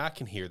about, and I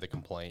can hear the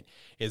complaint,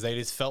 is they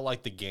just felt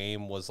like the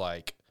game was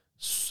like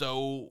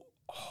so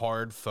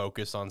hard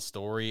focus on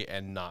story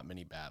and not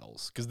many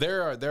battles. Because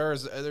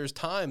there's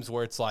times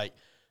where it's like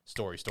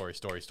story,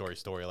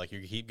 like you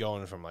keep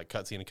going from like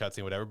cutscene to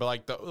cutscene, whatever.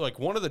 But like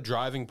one of the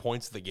driving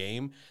points of the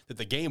game that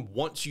the game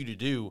wants you to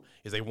do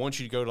is they want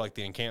you to go to like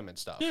the encampment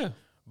stuff. Yeah.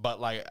 But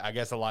like I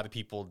guess a lot of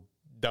people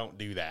don't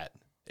do that.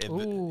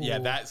 Ooh.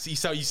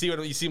 So you see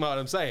what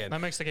I'm saying?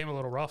 That makes the game a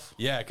little rough.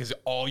 Yeah, because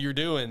all you're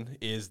doing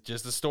is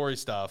just the story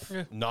stuff,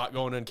 not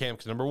going in camp.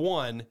 Because number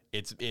one,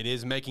 it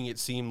is making it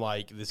seem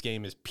like this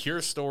game is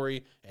pure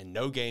story and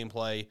no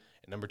gameplay.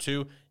 And number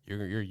two,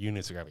 your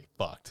units are gonna be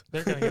fucked.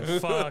 They're gonna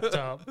get fucked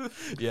up.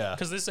 Yeah,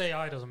 Because this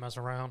AI doesn't mess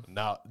around.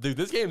 no, dude,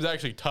 this game's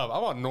actually tough.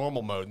 I'm on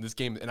normal mode in this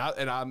game, and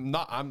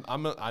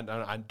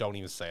I don't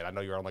even say it. I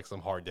know you're on like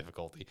some hard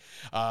difficulty,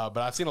 but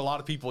I've seen a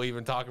lot of people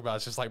even talk about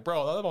it's just like,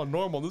 bro, I'm on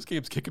normal. This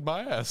game's kicking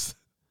my ass.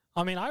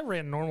 I mean, I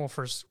ran normal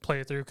first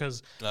playthrough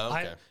because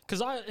Okay.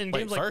 in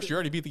Wait, games first you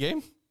already beat the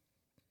game?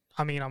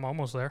 I mean, I'm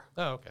almost there.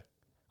 Oh, okay.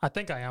 I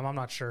think I am. I'm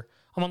not sure.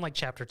 I'm on like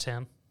chapter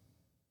 10.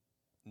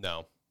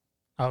 No,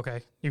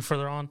 Okay, you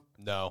further on?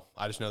 no,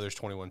 I just know there's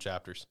 21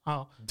 chapters.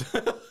 Oh,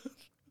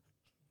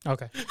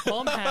 okay.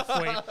 Well,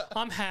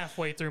 I'm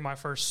halfway through my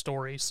first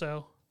story,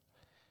 so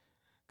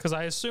because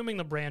I assuming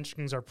the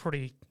branchings are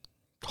pretty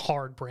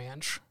hard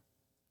branch.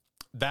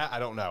 That I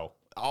don't know.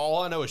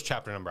 All I know is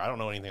chapter number. I don't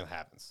know anything that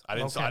happens. I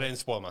didn't. Okay. I didn't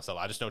spoil myself.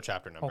 I just know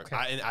chapter number. Okay.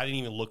 I didn't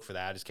even look for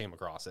that. I just came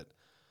across it.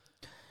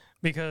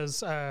 Because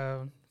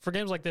for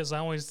games like this, I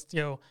always,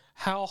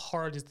 how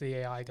hard is the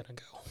AI gonna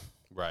go?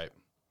 Right.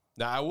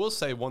 Now I will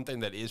say one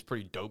thing that is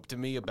pretty dope to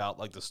me about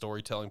like the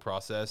storytelling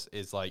process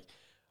is like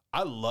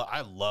I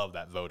love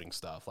that voting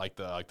stuff, like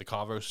the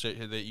convo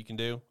shit that you can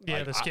do. Yeah,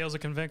 Like, the scales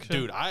of conviction.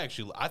 dude, I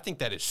think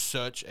that is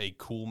such a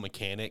cool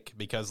mechanic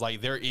because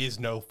like there is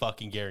no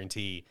fucking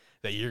guarantee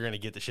that you're gonna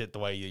get the shit the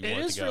way you want it to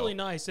go. It is really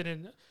nice,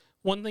 and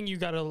one thing you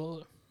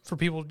gotta for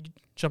people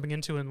jumping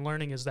into and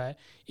learning is that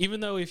even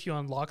though if you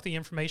unlock the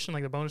information,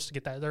 like the bonus to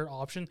get that third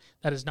option,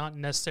 that is not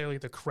necessarily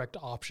the correct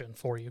option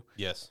for you.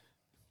 Yes.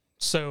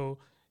 So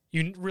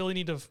you really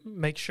need to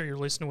make sure you're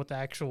listening to what the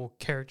actual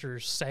character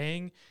is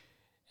saying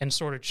and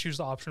sort of choose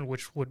the option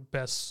which would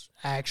best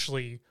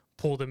actually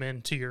pull them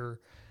into your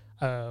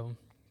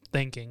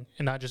thinking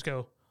and not just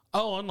go,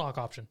 oh, unlock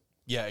option.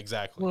 Yeah,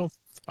 exactly. Well,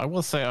 I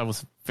will say I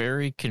was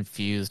very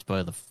confused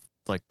by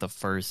the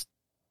first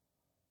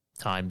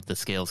time the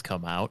scales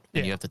come out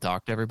and you have to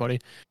talk to everybody,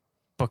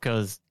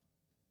 because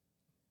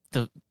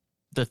the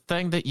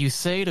thing that you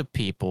say to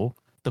people,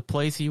 the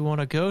place you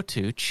want to go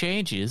to,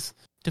 changes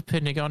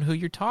depending on who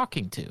you're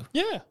talking to.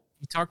 Yeah.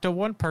 You talk to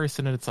one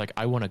person and it's like,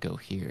 I want to go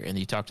here. And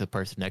you talk to the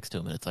person next to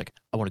him and it's like,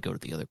 I want to go to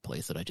the other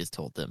place that I just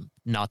told them,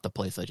 not the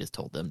place I just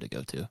told them to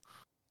go to.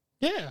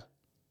 Yeah.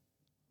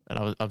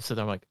 And I'm sitting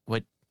there like,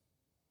 what?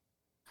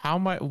 How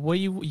am I? What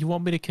you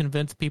want me to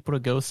convince people to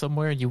go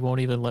somewhere and you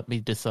won't even let me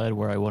decide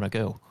where I want to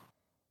go?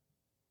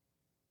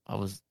 I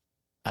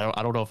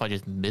don't know if I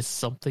just missed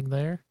something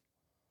there.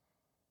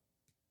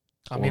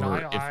 I mean,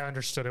 Or I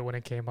understood it when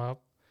it came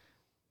up.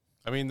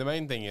 I mean, the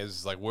main thing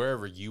is like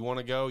wherever you want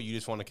to go, you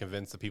just want to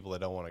convince the people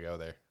that don't want to go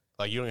there.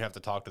 Like you don't even have to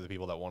talk to the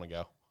people that want to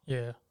go.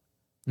 Yeah.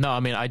 No,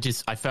 I mean,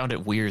 I found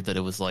it weird that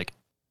it was like,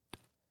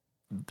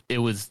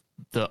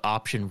 the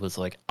option was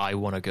like, I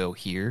want to go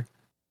here,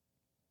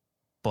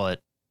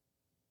 but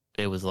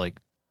it was like,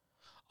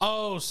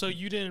 Oh, so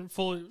you didn't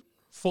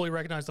fully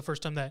recognize the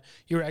first time that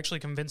you were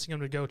actually convincing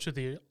them to go to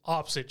the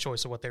opposite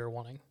choice of what they were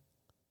wanting.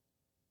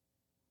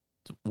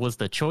 was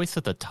the choice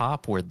at the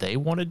top where they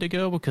wanted to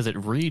go? Because it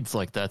reads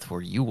like that's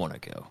where you want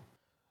to go.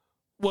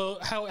 Well,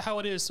 how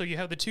it is, so you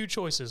have the two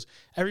choices.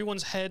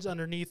 Everyone's head's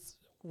underneath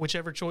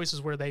whichever choice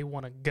is where they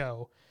want to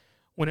go.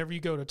 Whenever you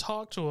go to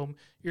talk to them,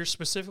 you're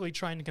specifically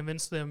trying to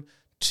convince them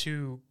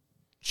to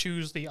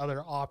choose the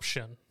other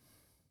option.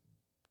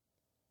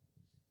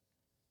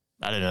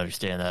 I didn't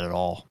understand that at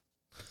all.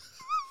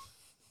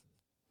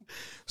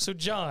 So,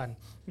 John,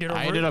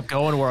 I ended up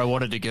going where I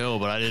wanted to go,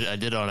 but I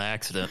did it on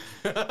accident.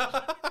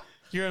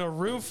 You're in a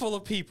room full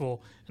of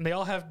people, and they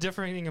all have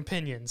differing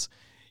opinions.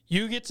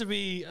 You get to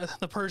be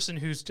the person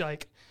who's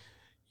like,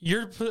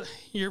 your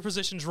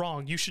position's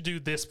wrong. You should do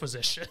this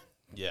position.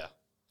 Yeah.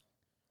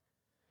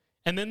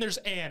 And then there's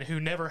Anne, who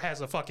never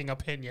has a fucking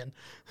opinion.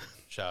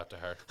 Shout out to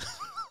her.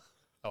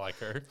 I like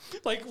her.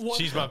 Like what?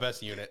 She's my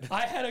best unit.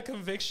 I had a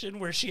conviction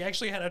where she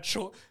actually had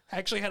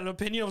an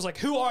opinion. I was like,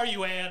 "Who are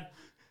you, Anne?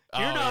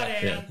 You're not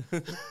Anne."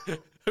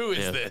 Who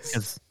is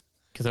this?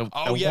 Because that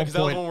was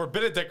the one where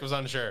Benedict was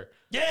unsure.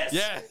 Yes.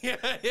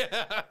 Yeah.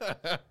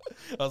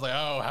 I was like,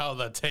 oh, how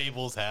the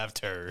tables have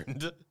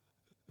turned.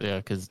 Yeah,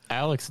 because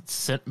Alex had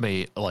sent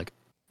me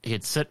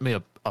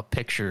a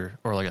picture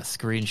or like a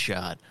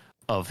screenshot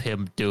of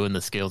him doing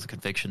the scales of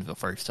conviction for the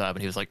first time,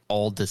 and he was like,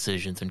 all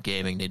decisions in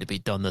gaming need to be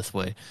done this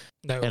way.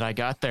 No. And I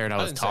got there and I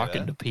was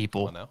talking to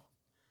people.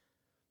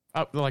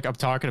 I'm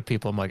talking to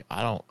people. I'm like,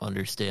 I don't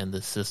understand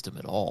this system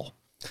at all.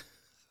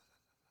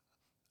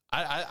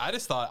 I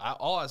just thought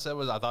all I said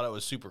was I thought it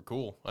was super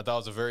cool. I thought it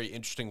was a very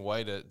interesting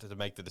way to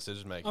make the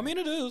decision making. I mean,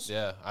 it is.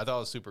 Yeah, I thought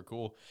it was super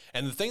cool.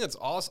 And the thing that's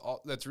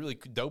that's really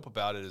dope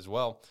about it as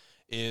well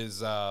is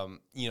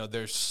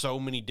there's so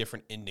many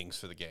different endings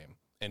for the game,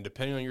 and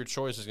depending on your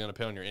choice is going to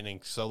depend on your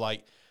ending. So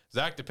like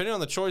Zach, depending on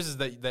the choices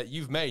that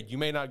you've made, you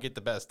may not get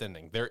the best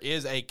ending. There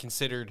is a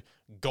considered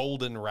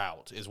golden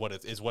route, is what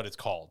it's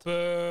called.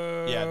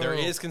 Boo. Yeah, there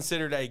is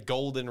considered a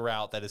golden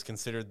route that is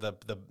considered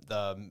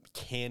the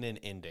canon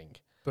ending.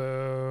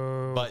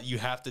 Boo. But you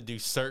have to do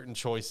certain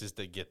choices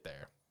to get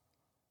there.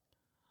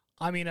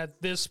 I mean,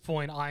 at this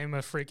point, I'm a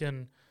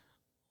freaking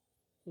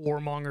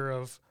warmonger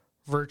of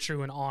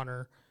virtue and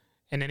honor,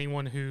 and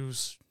anyone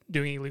who's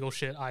doing illegal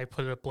shit, I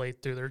put a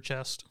blade through their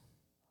chest.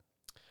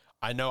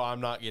 I know I'm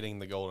not getting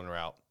the golden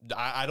route.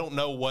 I don't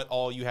know what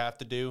all you have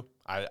to do.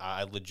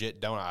 I legit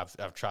don't.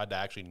 I've tried to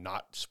actually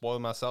not spoil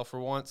myself for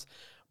once,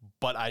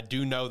 but I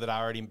do know that I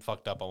already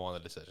fucked up on one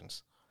of the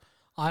decisions.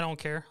 I don't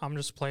care. I'm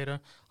just playing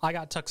I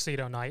got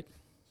Tuxedo Night.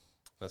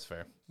 That's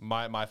fair.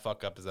 My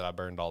fuck up is that I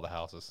burned all the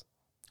houses.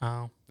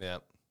 Oh. Yeah.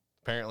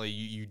 Apparently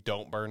you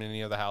don't burn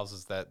any of the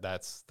houses.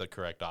 That's the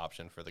correct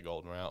option for the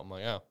golden route. I'm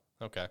like, oh,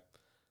 okay.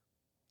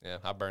 Yeah,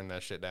 I burned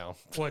that shit down.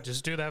 What,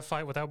 just do that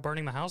fight without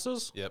burning the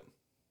houses? Yep.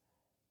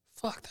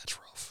 Fuck, that's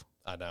rough.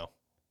 I know.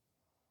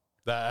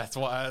 That's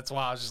why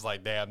I was just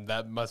like, damn,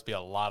 that must be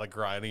a lot of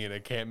grinding and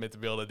encampment to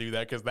be able to do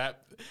that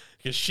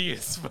because she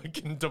is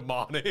fucking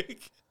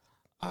demonic.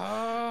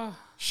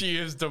 She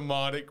is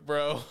demonic,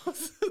 bro.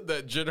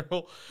 That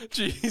general,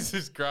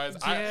 Jesus Christ.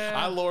 Yeah.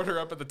 I lured her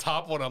up at the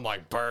top one. I'm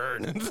like,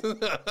 burn.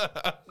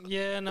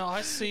 Yeah, no,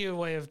 I see a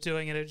way of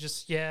doing it. It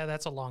just,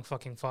 that's a long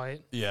fucking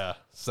fight. Yeah.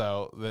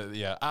 So,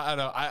 I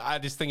know. I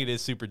just think it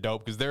is super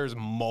dope because there's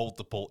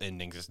multiple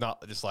endings. It's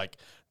not just like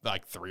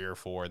 3 or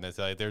 4, and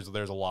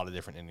there's a lot of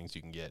different endings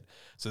you can get.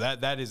 So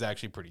that is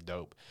actually pretty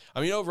dope.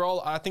 I mean,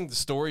 overall, I think the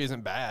story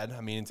isn't bad.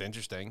 I mean, it's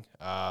interesting.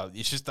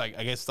 It's just like,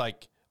 I guess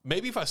like,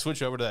 maybe if I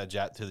switch over to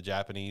the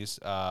Japanese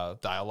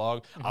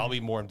dialogue, I'll be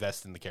more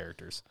invested in the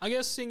characters. I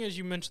guess seeing as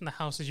you mentioned the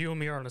houses, you and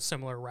me are on a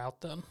similar route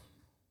then.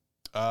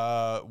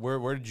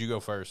 Where did you go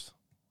first?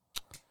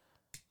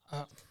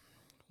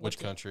 Which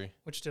country?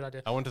 Which did I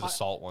do? I went to the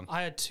salt one.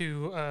 I had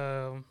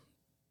 2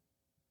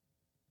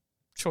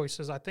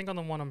 choices. I think on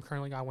the one I'm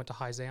currently, I went to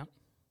Hyzant.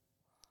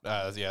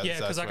 Yeah,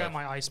 because I got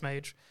my ice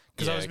mage.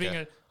 Because I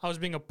was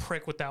being a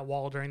prick with that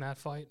wall during that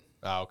fight.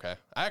 Oh, okay.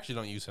 I actually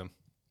don't use him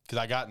because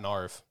I got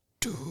Narv.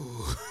 Dude,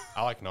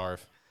 I like Narv.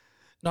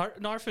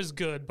 Narf is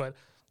good, but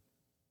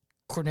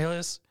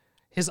Cornelius,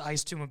 his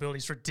ice tomb ability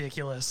is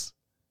ridiculous.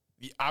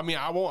 I mean,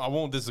 I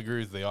won't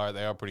disagree with they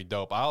are pretty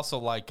dope. I also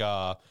like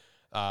the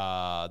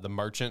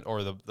merchant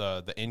or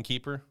the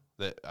innkeeper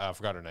that I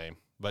forgot her name,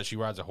 but she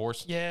rides a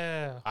horse.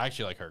 Yeah, I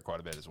actually like her quite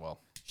a bit as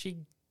well. She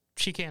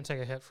can't take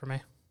a hit for me.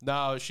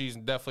 No, she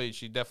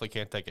definitely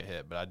can't take a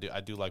hit, but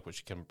I do like what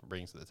she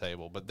brings to the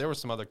table. But there were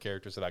some other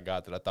characters that I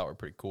got that I thought were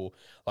pretty cool,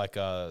 like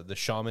the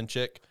shaman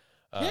chick.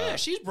 Yeah,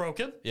 she's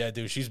broken. Yeah,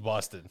 dude, she's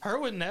busted. Her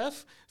with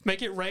Neff,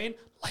 make it rain,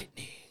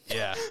 lightning.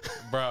 Yeah,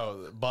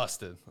 bro,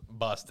 busted.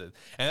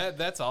 And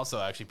that's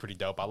also actually pretty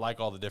dope. I like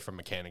all the different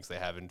mechanics they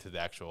have into the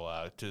actual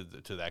to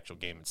the actual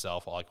game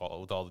itself. I like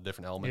with all the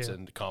different elements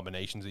and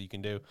combinations that you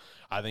can do.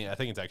 I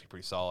think it's actually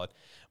pretty solid.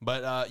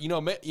 But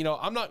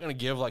I'm not gonna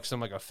give like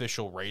some like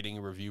official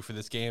rating review for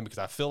this game because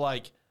I feel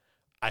like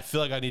I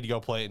need to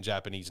go play it in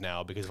Japanese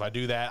now because if I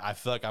do that, I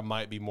feel like I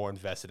might be more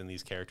invested in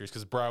these characters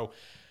because, bro,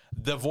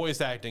 the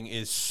voice acting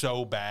is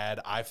so bad.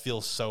 I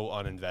feel so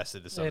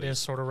uninvested. It is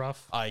sort of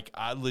rough. Like,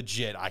 I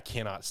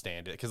cannot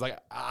stand it. Because, like,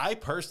 I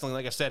personally,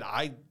 like I said,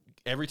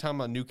 every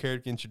time a new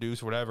character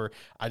introduced or whatever,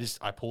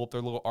 I pull up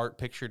their little art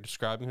picture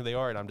describing who they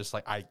are, and I'm just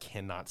like, I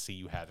cannot see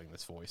you having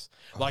this voice.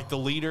 Like, the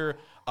leader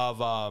of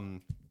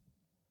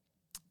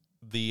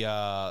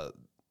the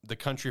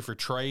country for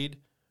trade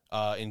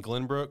in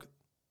Glenbrook,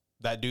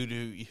 that dude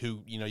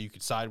who you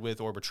could side with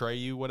or betray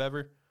you,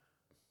 whatever.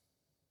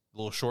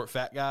 Little short,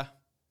 fat guy.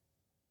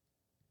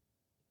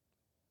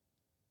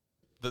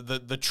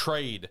 The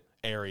trade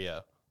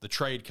area, the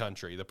trade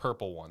country, the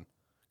purple one.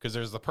 Because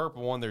there's the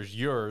purple one, there's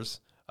yours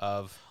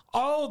of...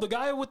 Oh, the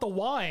guy with the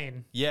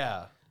wine.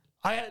 Yeah.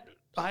 I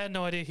had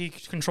no idea he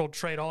controlled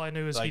trade. All I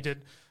knew is he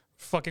did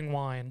fucking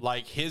wine.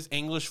 Like, his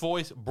English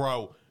voice,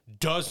 bro,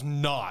 does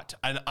not,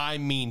 and I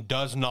mean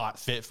does not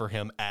fit for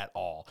him at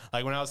all.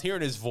 Like, when I was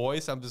hearing his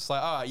voice, I'm just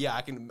like, oh, yeah,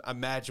 I can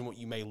imagine what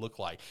you may look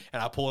like.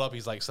 And I pull it up,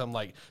 he's like some,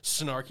 like,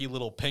 snarky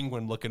little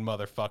penguin-looking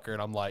motherfucker,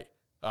 and I'm like...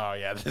 Oh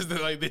yeah, this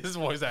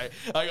voice act,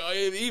 like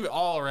even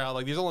all around,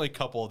 like there's only a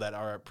couple that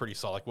are pretty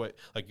solid.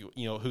 Like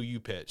who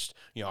you pitched,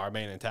 our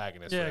main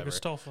antagonist. Yeah,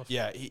 Gustavo.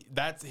 Yeah,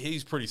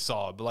 he's pretty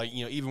solid. But like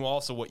even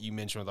also what you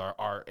mentioned with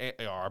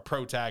our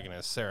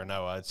protagonist Sarah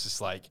Noah, it's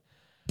just like,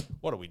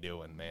 what are we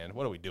doing, man?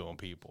 What are we doing,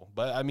 people?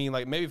 But I mean,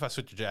 like maybe if I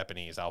switch to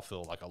Japanese, I'll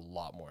feel like a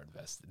lot more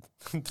invested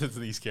to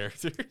these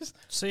characters.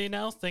 See,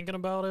 now thinking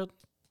about it,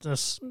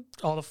 just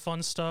all the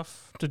fun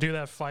stuff to do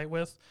that fight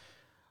with.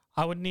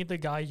 I would need the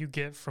guy you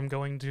get from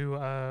going to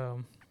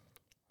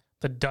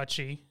the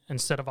Duchy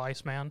instead of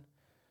Iceman.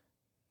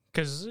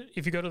 Because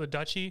if you go to the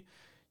duchy,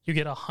 you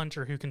get a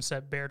hunter who can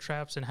set bear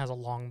traps and has a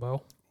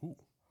longbow. Ooh.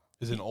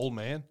 Is it an old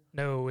man?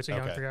 No, it's a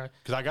younger guy.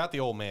 Because I got the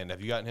old man.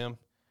 Have you gotten him?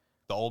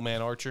 The old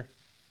man archer?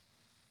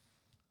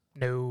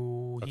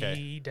 No, Okay.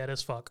 he dead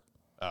as fuck.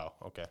 Oh,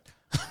 okay.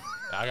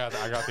 I got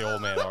the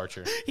old man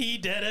archer. He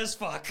dead as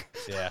fuck.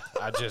 Yeah,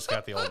 I just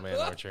got the old man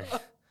archer.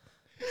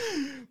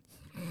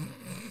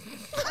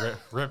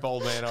 Rip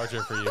old man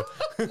archer for you.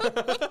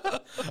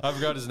 I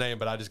forgot his name,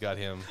 but I just got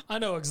him. I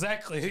know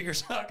exactly who you're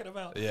talking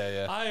about.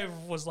 Yeah. I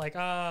was like,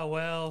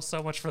 well,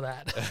 so much for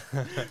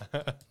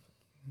that.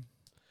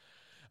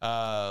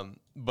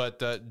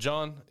 But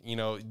John,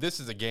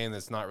 this is a game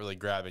that's not really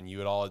grabbing you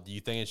at all. Do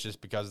you think it's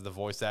just because of the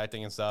voice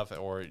acting and stuff,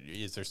 or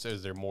is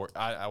there more?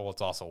 Well,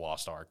 it's also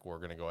Lost Ark. We're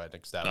gonna go ahead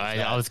and establish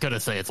that. I was gonna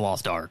say it's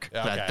Lost Ark.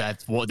 Okay.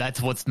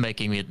 That's what's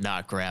making it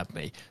not grab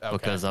me,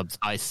 because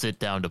I sit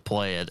down to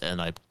play it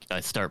and I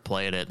start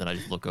playing it and then I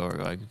just look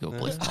over. I could go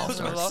play some Lost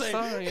Ark. Lost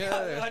Ark,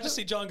 yeah. I just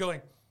see John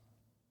going.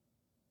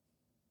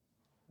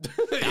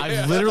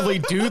 I literally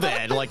do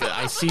that. Like,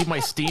 I see my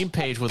Steam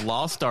page with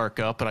Lost Ark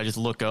up, and I just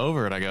look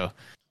over and I go,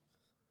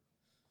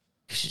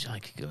 I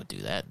could go do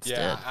that instead.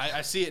 Yeah,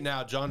 I see it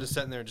now. John just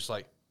sitting there, just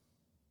like,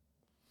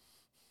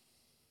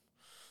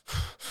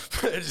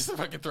 it just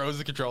fucking throws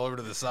the controller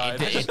to the side.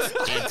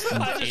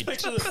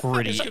 It's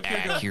pretty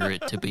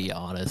accurate, to be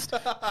honest.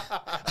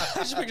 I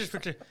just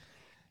picture.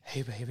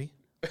 Hey, baby,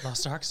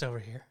 Lost Ark's over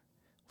here.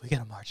 We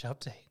got a March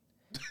update.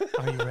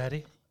 Are you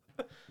ready?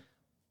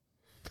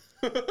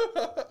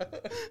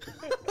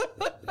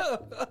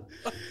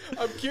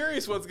 I'm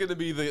curious what's going to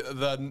be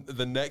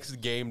the next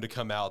game to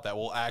come out that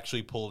will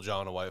actually pull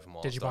John away from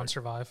Lost Ark. Digimon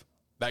Survive.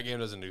 That game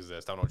doesn't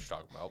exist. I don't know what you're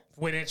talking about.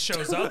 When it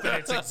shows up and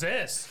it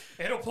exists,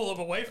 it'll pull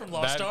him away from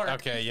Lost Ark.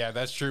 Okay, yeah,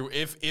 that's true.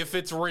 If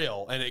it's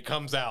real and it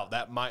comes out,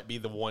 that might be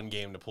the one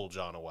game to pull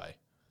John away.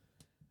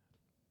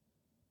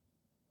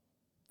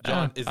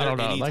 John, is there I don't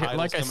know. any titles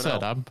Like I coming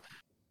said, out?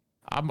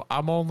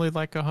 I'm only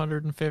like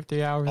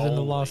 150 hours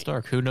into Lost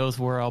Ark. Who knows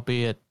where I'll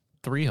be at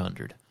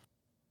 300?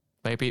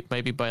 Maybe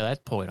by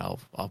that point I'll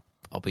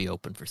be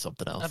open for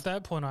something else. At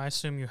that point, I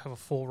assume you have a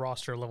full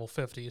roster of level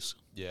 50s.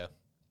 Yeah.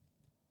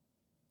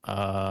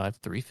 I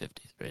have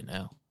 350s right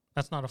now.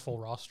 That's not a full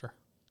roster.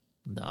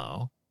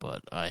 No,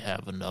 but I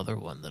have another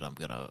one that I'm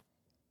gonna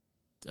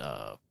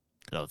that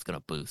I was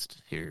gonna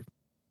boost here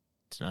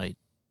tonight.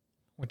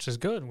 Which is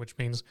good, which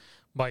means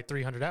by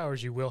 300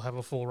 hours, you will have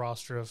a full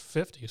roster of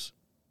 50s.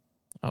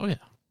 Oh yeah.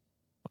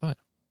 What?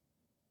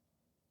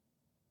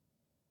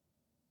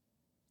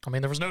 I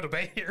mean, there was no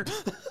debate here.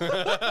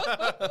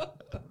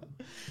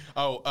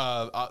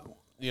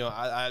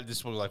 I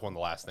this was like one of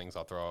the last things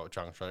I'll throw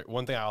out.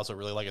 One thing I also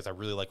really like is I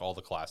really like all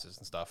the classes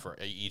and stuff for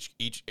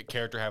each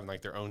character having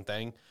like their own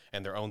thing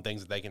and their own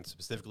things that they can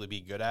specifically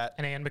be good at.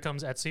 And Anne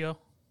becomes Ezio.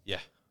 Yeah,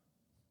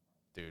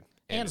 dude.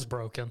 Anne's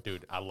broken.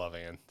 Dude, I love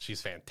Anne.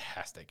 She's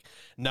fantastic.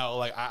 No,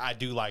 like I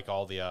do like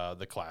all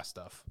the class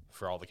stuff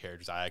for all the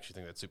characters. I actually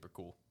think that's super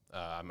cool.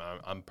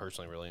 I'm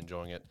personally really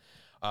enjoying it.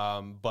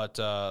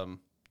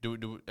 Do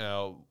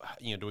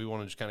we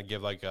want to just kind of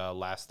give like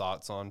last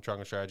thoughts on Truck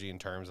and Strategy in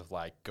terms of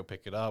like go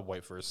pick it up,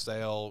 wait for a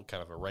sale,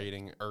 kind of a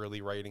rating,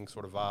 early rating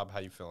sort of vibe? How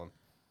you feeling?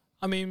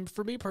 I mean,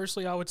 for me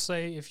personally, I would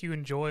say if you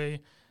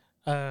enjoy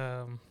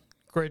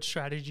grid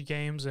strategy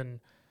games and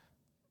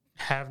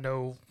have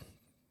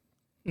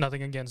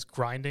nothing against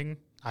grinding,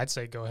 I'd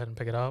say go ahead and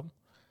pick it up.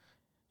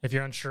 If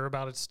you're unsure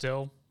about it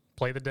still,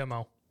 play the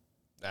demo.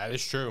 That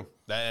is true.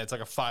 It's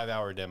like a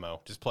 5-hour demo. You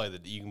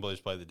can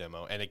just play the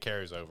demo, and it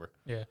carries over.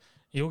 Yeah,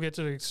 you'll get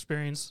to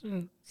experience,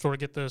 sort of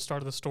get the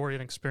start of the story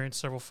and experience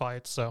several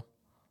fights. So,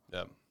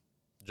 yeah,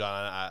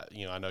 John,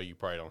 I know you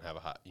probably don't have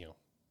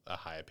a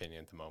high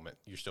opinion at the moment.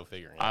 You're still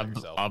figuring it out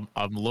yourself.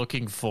 I'm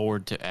looking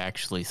forward to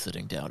actually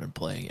sitting down and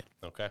playing it.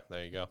 Okay,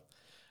 there you go.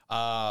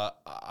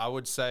 I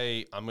would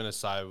say I'm going to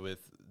side with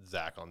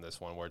Zach on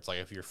this one, where it's like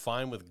if you're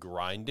fine with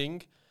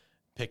grinding,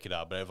 pick it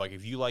up. But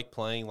if you like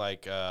playing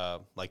like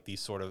these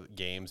sort of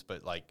games,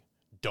 but like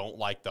don't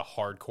like the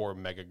hardcore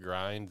mega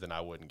grind, then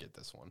I wouldn't get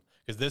this one,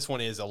 because this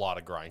one is a lot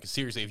of grind. Because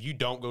seriously, if you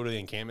don't go to the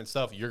encampment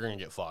stuff, you're going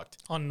to get fucked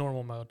on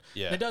normal mode.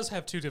 Yeah, it does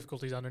have 2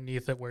 difficulties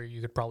underneath it where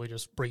you could probably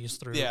just breeze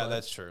through. Yeah,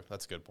 that's true.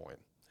 That's a good point.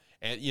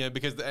 And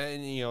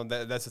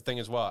that's the thing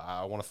as well.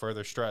 I want to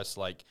further stress,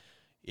 like,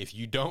 if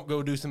you don't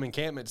go do some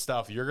encampment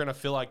stuff, you're going to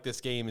feel like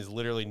this game is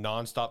literally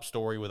nonstop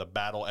story with a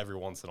battle every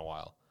once in a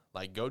while.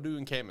 Like, go do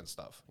encampment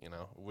stuff,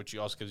 which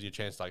also gives you a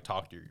chance to like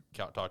talk to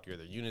your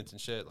other units and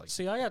shit. Like,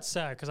 see, I got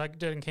sad because I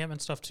did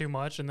encampment stuff too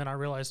much, and then I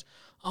realized,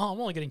 I'm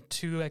only getting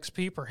 2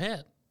 XP per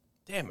hit.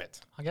 Damn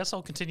it! I guess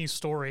I'll continue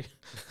story.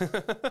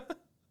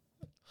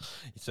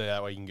 So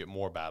that way you can get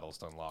more battles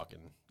to unlock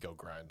and go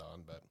grind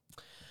on. But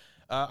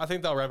I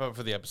think that'll wrap up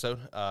for the episode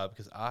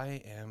because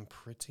I am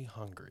pretty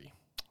hungry.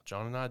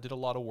 John and I did a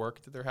lot of work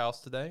at their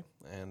house today,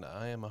 and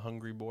I am a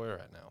hungry boy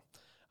right now.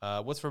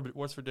 What's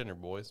for dinner,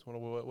 boys? What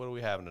are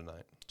we having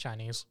tonight?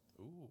 Chinese.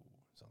 Ooh,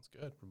 sounds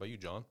good. What about you,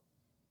 John?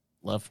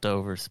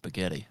 Leftover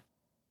spaghetti.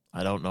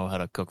 I don't know how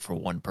to cook for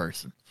one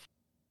person.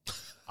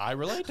 I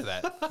relate to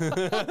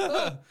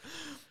that.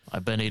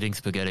 I've been eating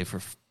spaghetti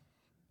for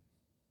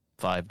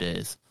 5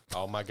 days.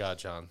 Oh my God,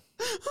 John.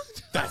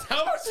 That's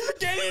how much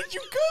spaghetti did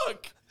you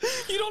cook?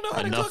 You don't know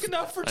how to cook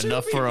enough for 2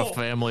 Enough people. for a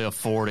family of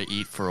 4 to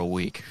eat for a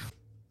week.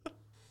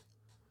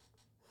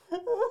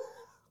 That's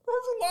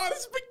a lot of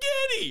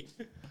spaghetti.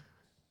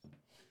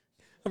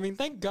 I mean,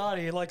 thank God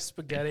he likes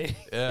spaghetti.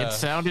 Yeah. It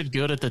sounded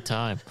good at the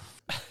time.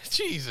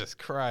 Jesus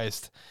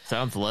Christ.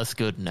 Sounds less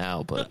good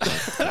now, but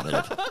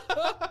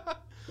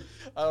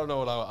I don't know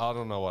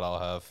what I'll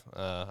have.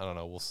 I don't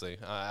know. We'll see.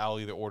 I'll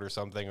either order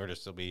something or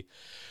just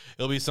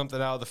it'll be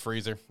something out of the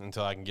freezer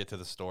until I can get to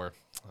the store.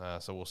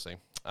 So we'll see.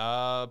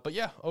 But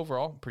yeah,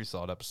 overall, pretty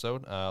solid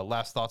episode.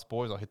 Last thoughts,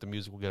 boys. I'll hit the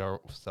music. We'll get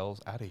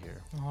ourselves out of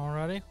here.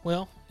 Alrighty.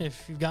 Well,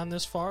 if you've gotten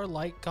this far,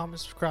 like, comment,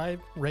 subscribe,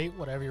 rate,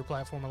 whatever your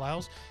platform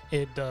allows.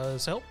 It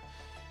does help.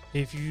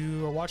 If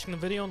you are watching the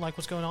video and like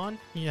what's going on,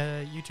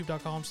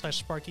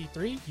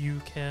 youtube.com/Sparky3, you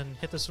can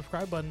hit the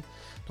subscribe button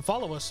to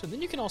follow us. And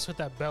then you can also hit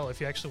that bell if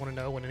you actually want to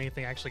know when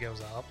anything actually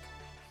goes up.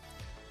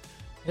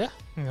 Yeah,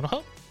 it'll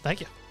help.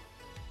 Thank you.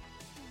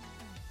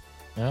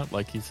 yeah,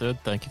 like you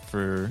said, thank you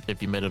for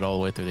if you made it all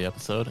the way through the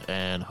episode,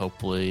 and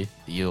hopefully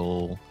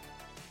you'll,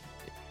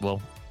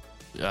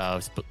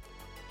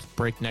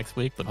 break next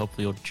week, but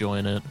hopefully you'll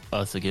join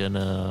us again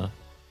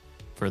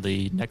for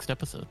the next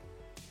episode.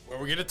 Where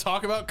we're going to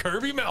talk about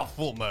Kirby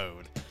Mouthful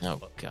Mode. Oh,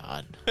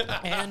 God.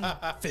 And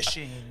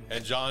fishing.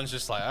 And John's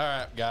just like, all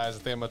right, guys, I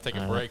think I'm going to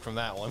take a break from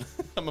that one.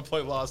 I'm going to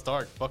play Lost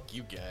Ark. Fuck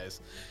you guys.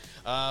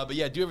 But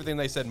yeah, do everything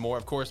they said and more.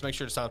 Of course, make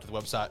sure to sign up to the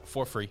website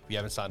for free. If you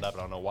haven't signed up, I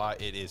don't know why,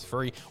 it is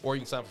free. Or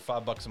you can sign up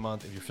for $5 a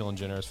month if you're feeling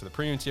generous. For the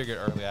premium tier, get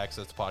early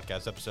access to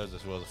podcast episodes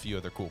as well as a few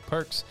other cool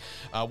perks.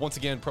 Once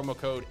again, promo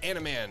code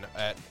Animan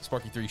at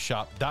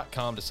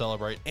Sparky3shop.com to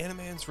celebrate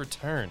Animan's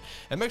return.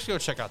 And make sure to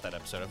go check out that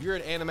episode. If you're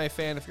an anime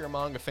fan, if you're a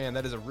manga fan,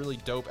 that is a really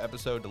dope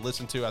episode to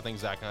listen to. I think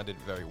Zach and I did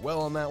very well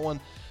on that one.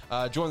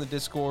 Join the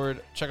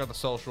Discord. Check out the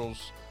socials.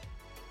 Is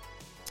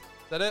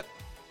that it?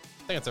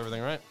 I think that's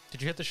everything, right?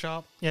 Did you hit the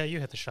shop? Yeah, you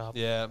hit the shop.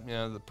 Yeah.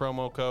 The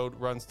promo code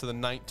runs to the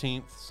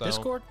 19th. So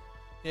Discord?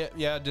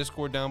 Yeah,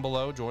 Discord down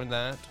below. Join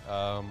that.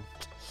 I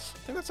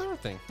think that's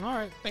everything. All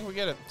right. I think we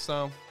get it.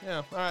 So,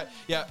 yeah. All right.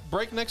 Yeah,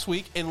 break next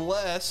week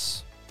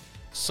unless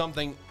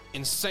something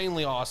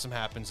insanely awesome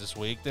happens this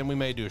week. Then we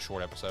may do a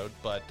short episode,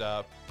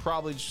 but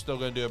probably still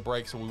going to do a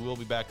break, so we will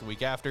be back the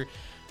week after to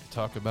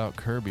talk about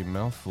Kirby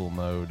Mouthful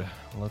Mode.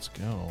 Let's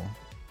go.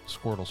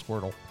 Squirtle,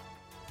 Squirtle.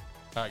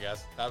 All right,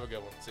 guys. Have a good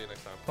one. See you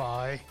next time.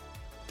 Bye.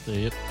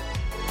 See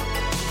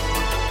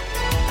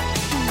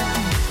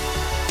ya.